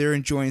it. They're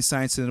enjoying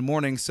science in the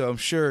morning. So I'm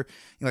sure,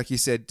 like you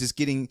said, just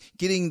getting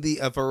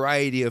a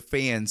variety of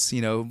fans,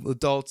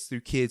 adults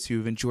through kids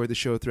who've enjoyed the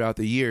show throughout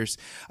the years.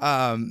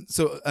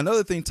 So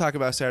another thing to talk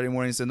about Saturday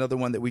mornings, another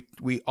one that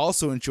we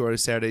also enjoyed on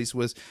Saturdays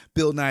was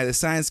Bill Nye, the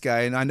Science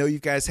Guy. And I know you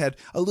guys had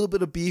a little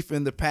bit of beef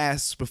in the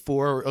past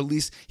before, or at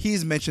least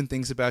he's mentioned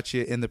things about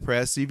you in the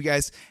press. So have you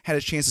guys had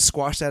a chance to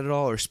squash that at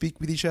all or speak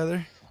with each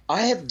other?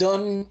 I have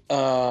done.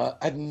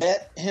 I've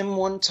met him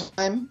one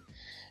time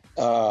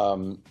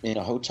in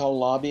a hotel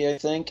lobby, I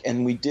think,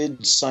 and we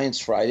did Science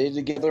Friday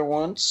together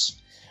once.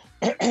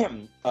 I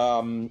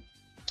don't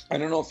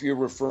know if you're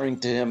referring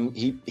to him.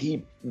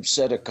 He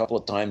said a couple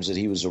of times that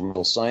he was a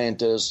real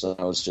scientist and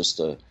I was just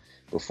a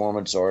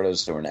performance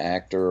artist or an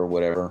actor or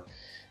whatever.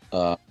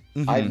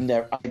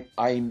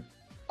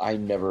 I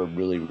never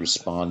really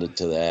responded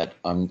to that.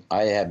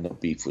 I have no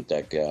beef with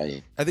that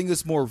guy. I think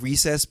it's more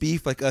recess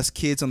beef, like us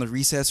kids on the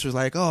recess are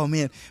like, oh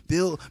man,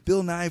 Bill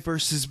Nye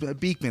versus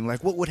Beakman.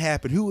 Like, what would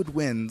happen? Who would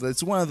win?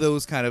 It's one of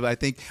those kind of, I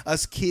think,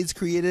 us kids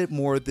create it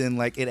more than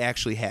like it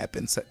actually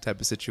happens type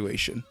of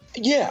situation.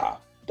 Yeah.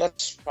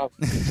 That's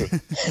probably true.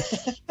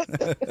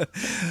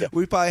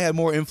 We probably had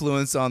more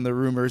influence on the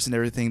rumors and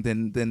everything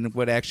than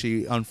what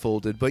actually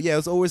unfolded. But yeah, it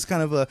was always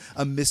kind of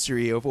a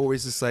mystery of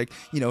always just like,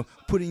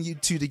 putting you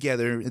two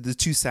together, the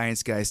two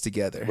science guys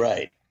together.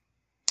 Right.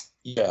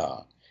 Yeah.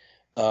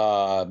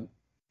 I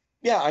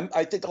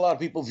think a lot of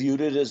people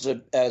viewed it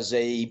as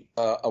a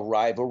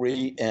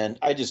rivalry, and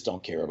I just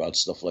don't care about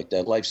stuff like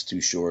that. Life's too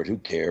short. Who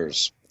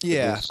cares?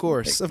 Yeah, of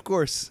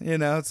course. You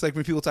know, it's like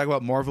when people talk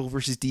about Marvel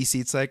versus DC,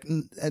 it's like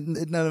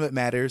none of it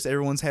matters.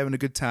 Everyone's having a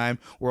good time.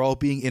 We're all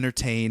being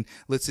entertained.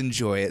 Let's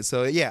enjoy it.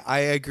 So yeah, I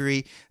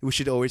agree. We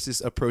should always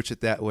just approach it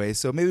that way.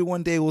 So maybe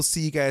one day we'll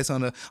see you guys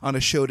on a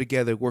show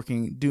together,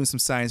 doing some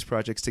science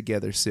projects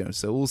together soon.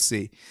 So we'll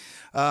see.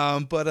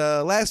 But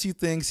last few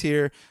things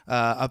here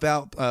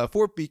about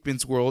Fort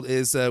Beakman's World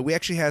is we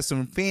actually have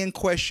some fan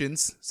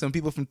questions. Some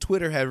people from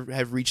Twitter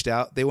have reached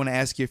out. They want to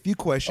ask you a few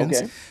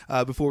questions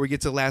before we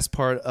get to the last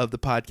part of the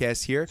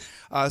podcast here.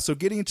 So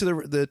getting into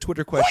the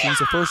Twitter questions,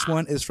 the first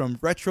one is from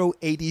Retro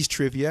 80s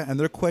Trivia, and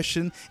their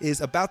question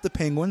is about the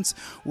Penguins.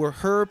 Were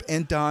Herb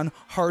and Don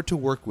hard to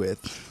work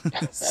with?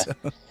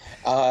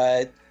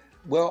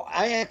 Well,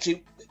 I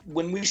actually,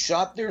 when we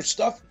shot their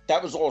stuff,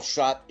 that was all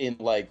shot in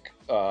like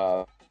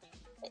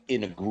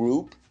in a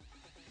group.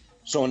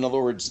 So in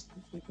other words,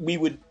 we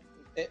would,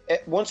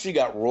 once we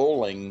got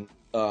rolling,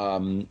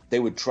 they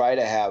would try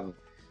to have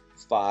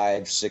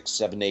 5, 6,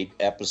 7, 8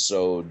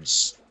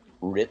 episodes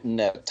written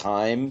at a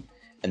time,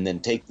 and then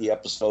take the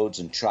episodes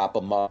and chop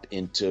them up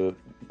into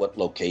what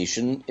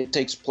location it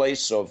takes place.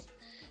 So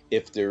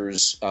if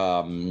there's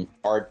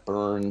Art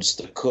Burns,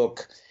 the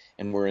cook,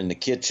 and we're in the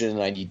kitchen,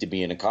 I need to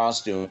be in a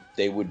costume,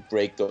 they would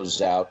break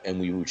those out and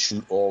we would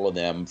shoot all of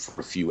them for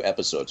a few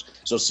episodes.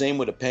 So same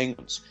with the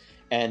Penguins.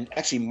 And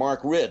actually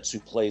Mark Ritz, who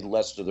played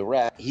Lester the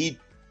Rat, he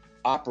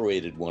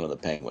operated one of the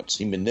Penguins.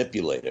 He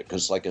manipulated it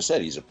because, like I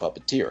said, he's a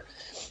puppeteer.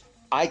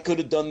 I could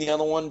have done the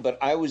other one, but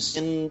I was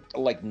in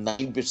like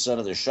 90%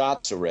 of the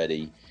shots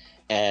already.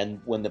 And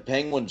when the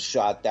Penguins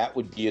shot, that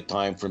would be a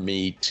time for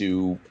me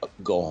to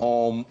go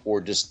home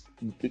or just,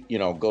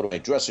 go to my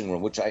dressing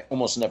room, which I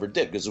almost never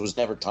did because there was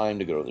never time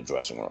to go to the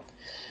dressing room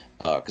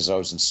because I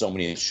was in so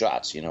many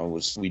shots.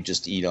 We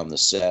just eat on the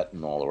set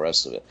and all the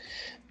rest of it.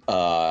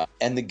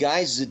 And the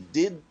guys that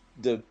did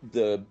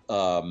the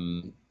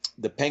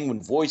Penguin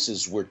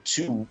voices were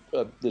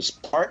this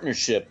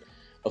partnership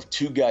of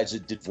two guys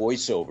that did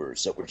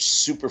voiceovers that were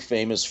super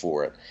famous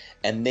for it.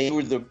 And they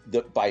were the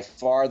by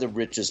far the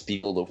richest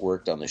people that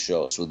worked on the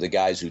show. So the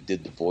guys who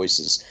did the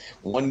voices,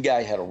 one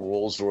guy had a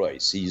Rolls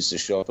Royce. He used to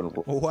show up in a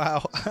Rolls Royce.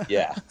 Wow.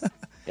 Yeah,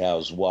 it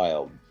was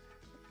wild.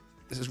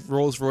 This is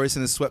Rolls Royce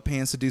in his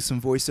sweatpants to do some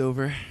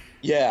voiceover.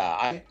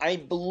 Yeah, I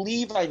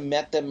believe I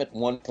met them at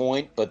one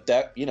point, but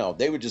that,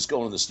 they would just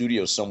go in the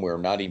studio somewhere,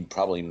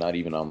 probably not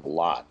even on the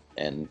lot,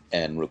 and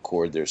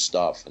record their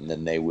stuff, and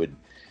then they would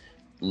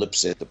lip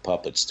sync the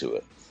puppets to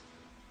it.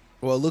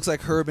 Well, it looks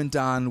like Herb and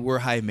Don were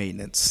high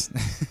maintenance.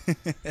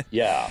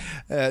 Yeah.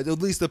 At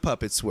least the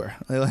puppets were.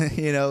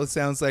 It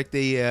sounds like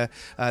they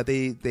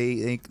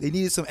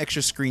needed some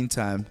extra screen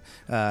time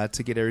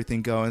to get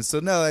everything going.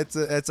 So no,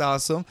 that's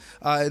awesome.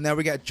 And now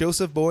we got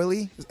Joseph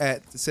Boyley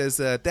says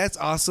that's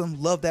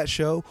awesome. Love that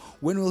show.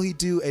 When will he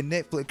do a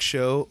Netflix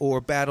show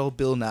or battle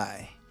Bill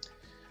Nye?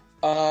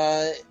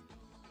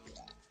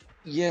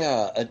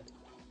 Yeah.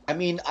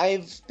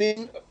 I've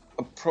been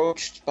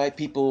approached by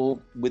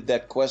people with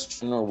that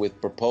question or with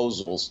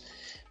proposals,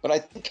 but I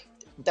think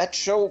that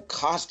show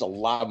cost a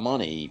lot of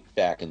money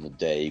back in the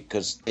day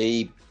because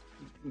they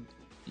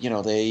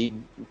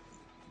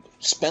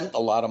spent a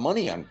lot of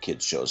money on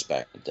kids shows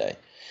back in the day.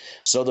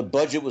 So the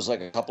budget was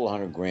like a couple of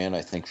 $100,000,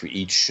 I think, for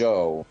each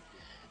show.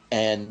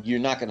 And you're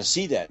not going to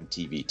see that in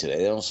TV today.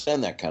 They don't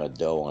spend that kind of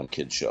dough on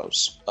kids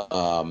shows.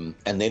 And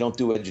they don't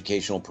do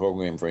educational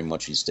program very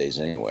much these days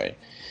anyway.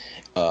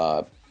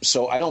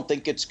 So I don't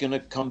think it's going to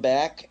come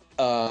back.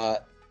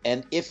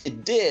 And if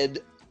it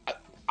did,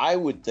 I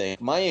would think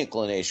my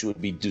inclination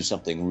would be do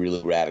something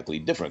really radically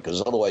different,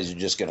 because otherwise you're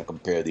just going to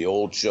compare the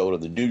old show to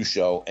the new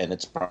show, and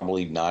it's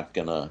probably not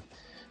going to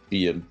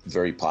be a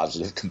very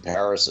positive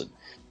comparison.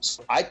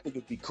 So I think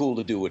it'd be cool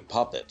to do with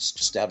puppets,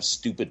 just have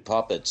stupid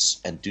puppets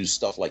and do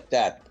stuff like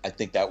that. I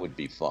think that would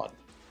be fun.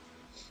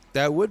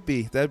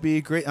 That'd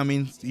be great. I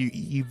mean,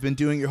 you've been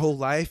doing your whole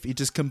life. You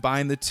just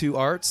combine the two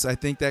arts. I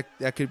think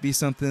that could be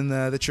something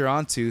that you're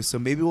onto. So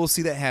maybe we'll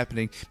see that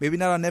happening. Maybe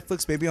not on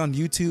Netflix, maybe on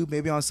YouTube,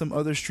 maybe on some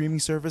other streaming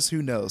service.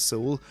 Who knows?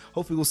 So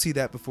hopefully we'll see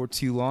that before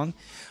too long.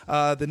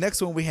 The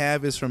next one we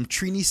have is from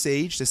Trini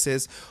Sage that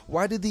says,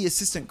 "Why did the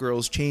assistant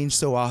girls change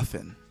so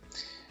often?"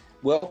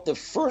 Well, the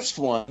first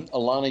one,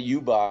 Alana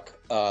Ubach,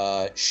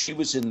 she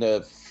was in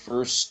the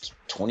first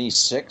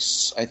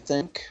 26, I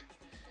think,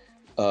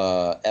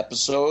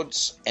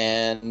 episodes,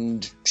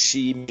 and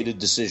she made a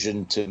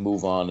decision to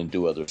move on and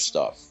do other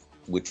stuff,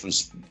 which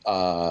was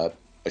a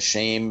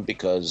shame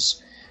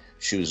because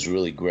she was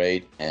really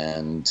great,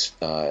 and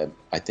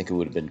I think it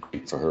would have been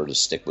great for her to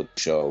stick with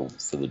the show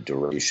for the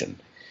duration.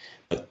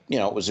 But,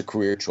 it was a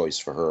career choice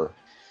for her.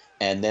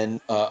 And then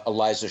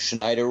Eliza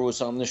Schneider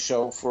was on the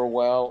show for a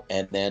while,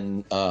 and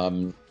then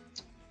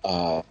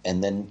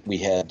we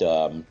had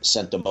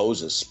Santa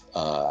Moses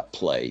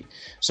play.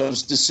 So it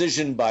was a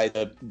decision by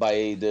the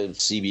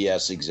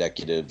CBS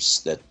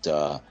executives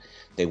that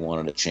they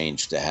wanted a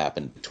change to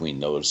happen between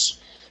those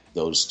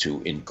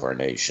two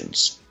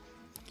incarnations.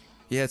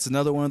 Yeah, it's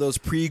another one of those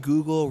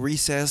pre-Google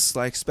recess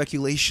like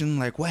speculation,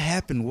 like what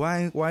happened?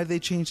 Why did they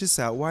change this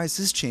out? Why is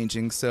this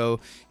changing? So,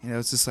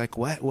 it's just like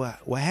what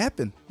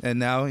happened? And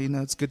now,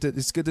 it's good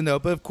to know.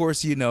 But of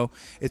course,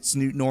 it's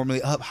normally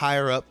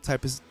higher up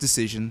type of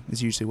decision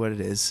is usually what it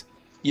is.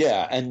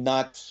 Yeah, and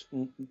not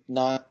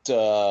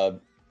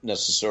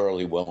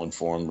necessarily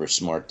well-informed or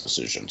smart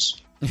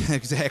decisions.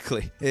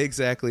 Exactly.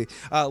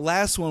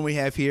 Last one we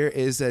have here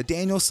is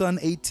Daniel Sun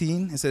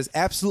 18. It says,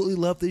 absolutely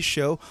love this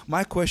show.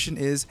 My question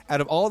is,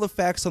 out of all the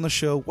facts on the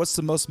show, what's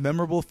the most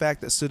memorable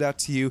fact that stood out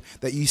to you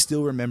that you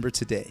still remember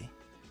today?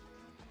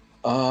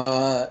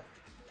 Well,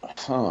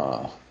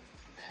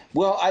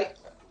 I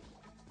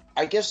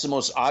guess the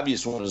most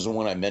obvious one is the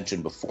one I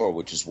mentioned before,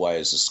 which is why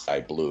is the sky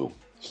blue?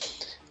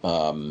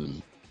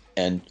 And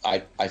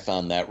I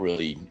found that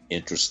really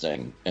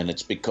interesting. And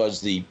it's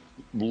because the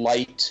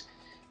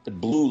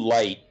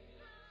blue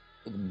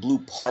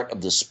part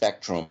of the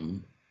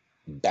spectrum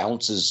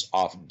bounces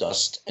off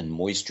dust and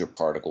moisture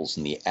particles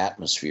in the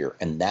atmosphere,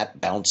 and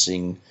that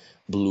bouncing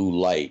blue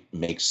light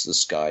makes the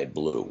sky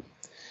blue.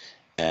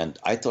 And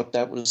I thought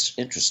that was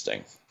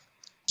interesting.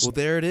 Well,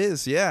 there it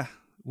is. Yeah.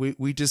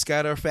 We just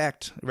got our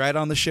fact right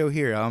on the show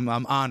here.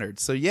 I'm honored.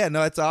 So yeah,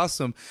 no, it's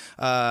awesome.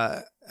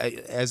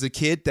 As a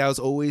kid, that was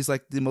always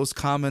like the most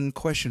common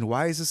question.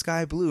 Why is the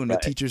sky blue? And the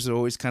teachers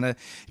always kind of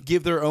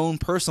give their own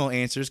personal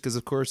answers because,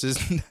 of course,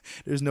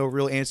 there's no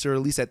real answer, or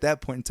at least at that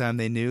point in time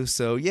they knew.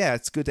 So, yeah,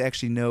 it's good to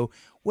actually know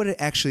what it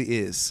actually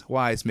is,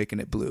 why it's making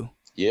it blue.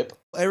 Yep.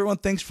 Everyone,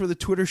 thanks for the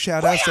Twitter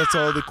shout-outs. That's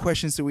all the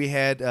questions that we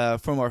had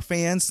from our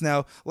fans.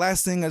 Now,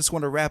 last thing I just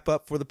want to wrap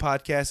up for the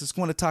podcast. I just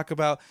want to talk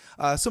about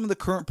some of the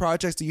current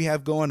projects that you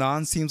have going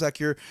on. Seems like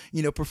you're,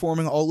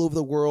 performing all over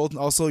the world. And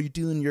also, you're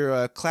doing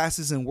your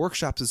classes and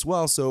workshops as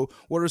well. So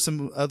what are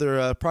some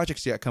other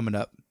projects you got coming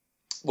up?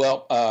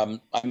 Well, I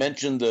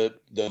mentioned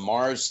the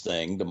Mars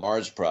thing, the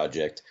Mars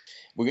project.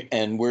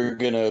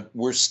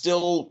 We're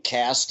still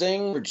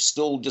casting. We're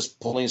still just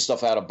pulling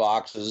stuff out of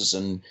boxes,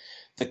 and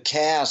the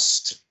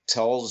cast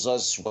tells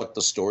us what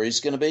the story is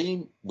going to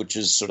be, which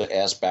is sort of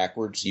ass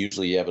backwards.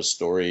 Usually you have a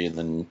story and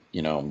then,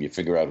 you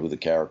figure out who the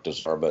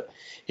characters are. But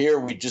here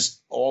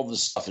all the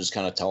stuff is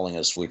kind of telling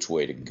us which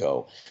way to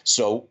go.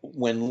 So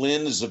when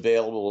Lynn is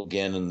available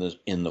again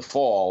in the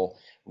fall,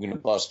 we're going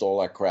to bust all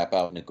that crap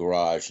out in the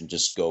garage and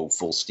just go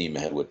full steam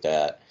ahead with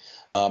that.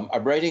 I'm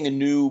writing a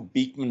new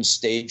Beakman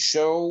stage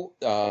show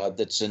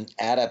that's an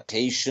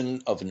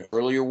adaptation of an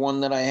earlier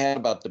one that I had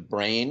about the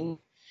brain.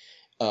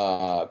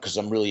 Because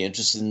I'm really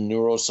interested in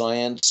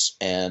neuroscience,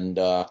 and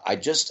I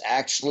just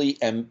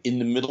actually am in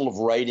the middle of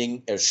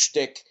writing a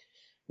shtick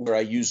where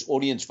I use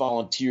audience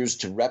volunteers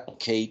to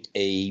replicate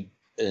an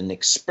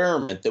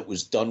experiment that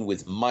was done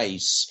with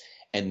mice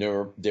and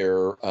their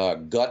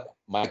gut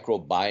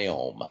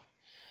microbiome.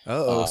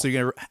 So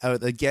you're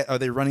gonna are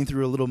they running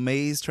through a little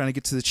maze trying to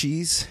get to the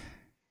cheese?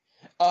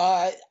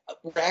 We're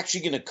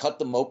actually going to cut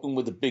them open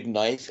with a big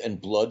knife, and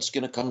blood's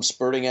going to come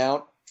spurting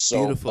out.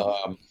 So,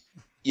 beautiful.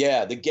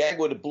 Yeah, the gag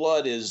with the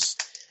blood is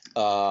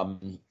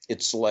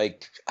it's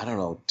like,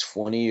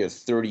 20 or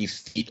 30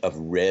 feet of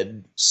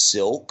red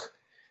silk,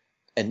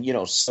 and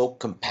silk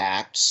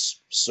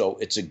compacts, so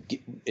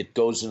it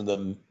goes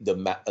into the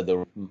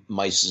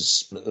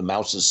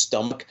mouse's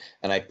stomach,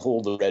 and I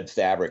pull the red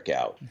fabric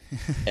out,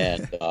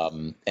 and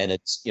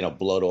it's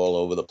blood all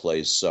over the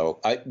place. So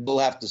we'll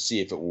have to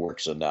see if it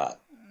works or not.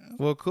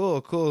 Well,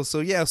 cool.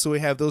 So we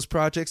have those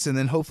projects, and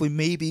then hopefully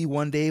maybe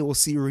one day we'll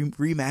see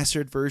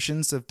remastered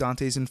versions of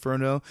Dante's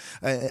Inferno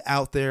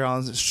out there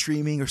on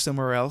streaming or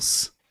somewhere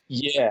else.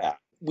 Yeah,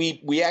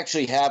 we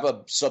actually have a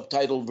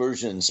subtitled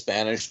version in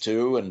Spanish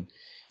too, and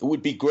it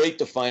would be great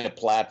to find a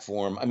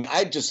platform. I mean,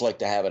 I'd just like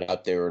to have it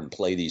out there and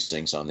play these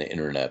things on the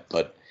internet,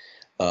 but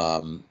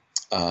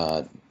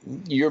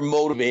you're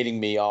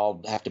motivating me.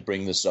 I'll have to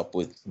bring this up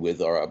with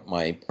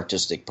my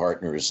artistic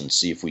partners and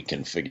see if we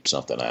can figure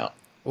something out.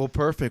 Well,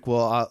 perfect.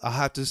 Well, I'll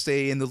have to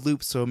stay in the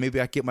loop, so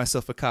maybe I get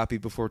myself a copy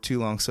before too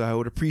long. So I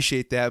would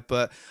appreciate that.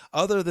 But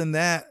other than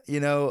that,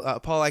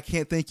 Paul, I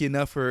can't thank you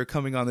enough for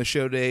coming on the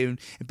show today and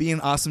being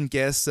an awesome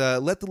guest.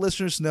 Let the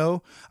listeners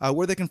know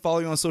where they can follow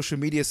you on social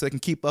media so they can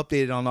keep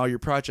updated on all your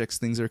projects,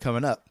 things that are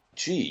coming up.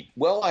 Gee,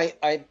 well, I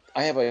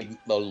have a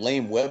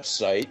lame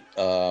website,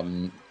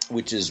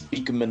 which is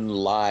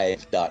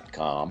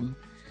beakmanlive.com.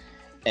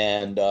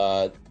 And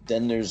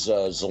then there's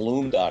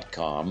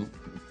Zaloom.com.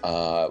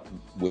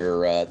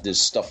 Where there's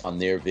stuff on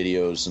there,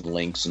 videos and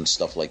links and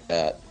stuff like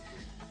that.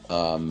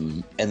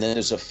 And then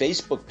there's a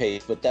Facebook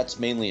page, but that's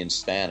mainly in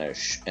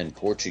Spanish and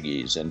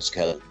Portuguese, and it's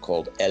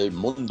called El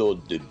Mundo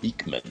de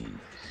Beakman.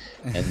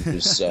 And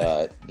there's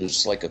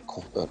like a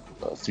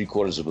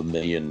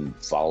 750,000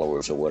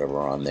 followers or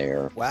whatever on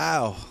there.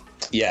 Wow.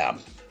 Yeah.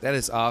 That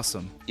is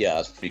awesome. Yeah,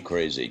 it's pretty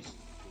crazy.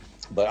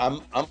 But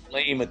I'm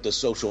lame at the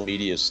social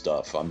media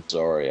stuff. I'm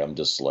sorry. I'm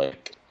just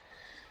like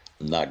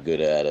not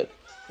good at it.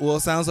 Well,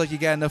 it sounds like you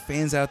got enough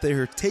fans out there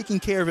who are taking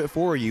care of it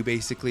for you,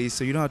 basically,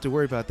 so you don't have to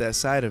worry about that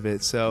side of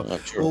it. So,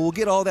 well, we'll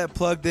get all that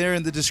plugged there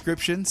in the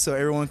description so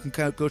everyone can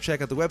kind of go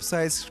check out the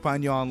websites,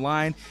 find you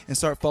online, and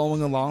start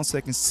following along so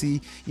they can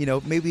see,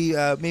 maybe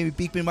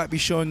Beakman might be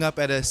showing up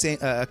at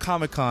a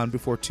Comic-Con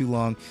before too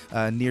long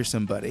near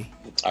somebody.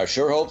 I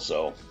sure hope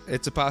so.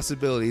 It's a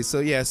possibility.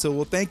 So,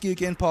 well, thank you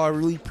again, Paul. I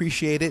really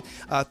appreciate it.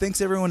 Thanks,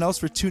 everyone else,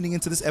 for tuning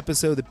into this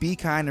episode of the Be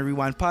Kind and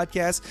Rewind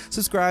podcast.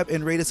 Subscribe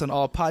and rate us on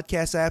all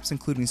podcast apps,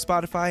 including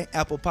Spotify,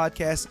 Apple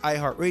Podcasts,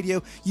 iHeart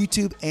Radio,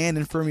 YouTube, and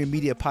Infirmary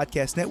Media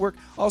Podcast Network.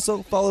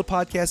 Also, follow the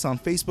podcast on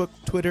Facebook,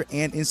 Twitter,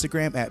 and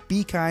Instagram at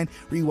Be Kind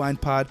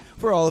Rewind Pod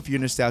for all of your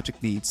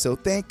nostalgic needs. So,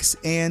 thanks,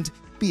 and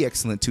be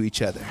excellent to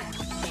each other.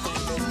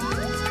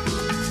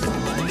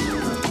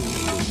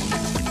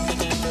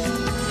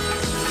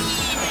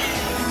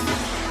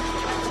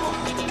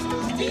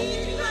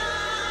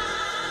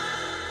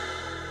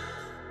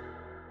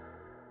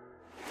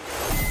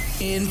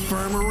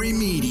 Infirmary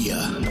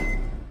Media.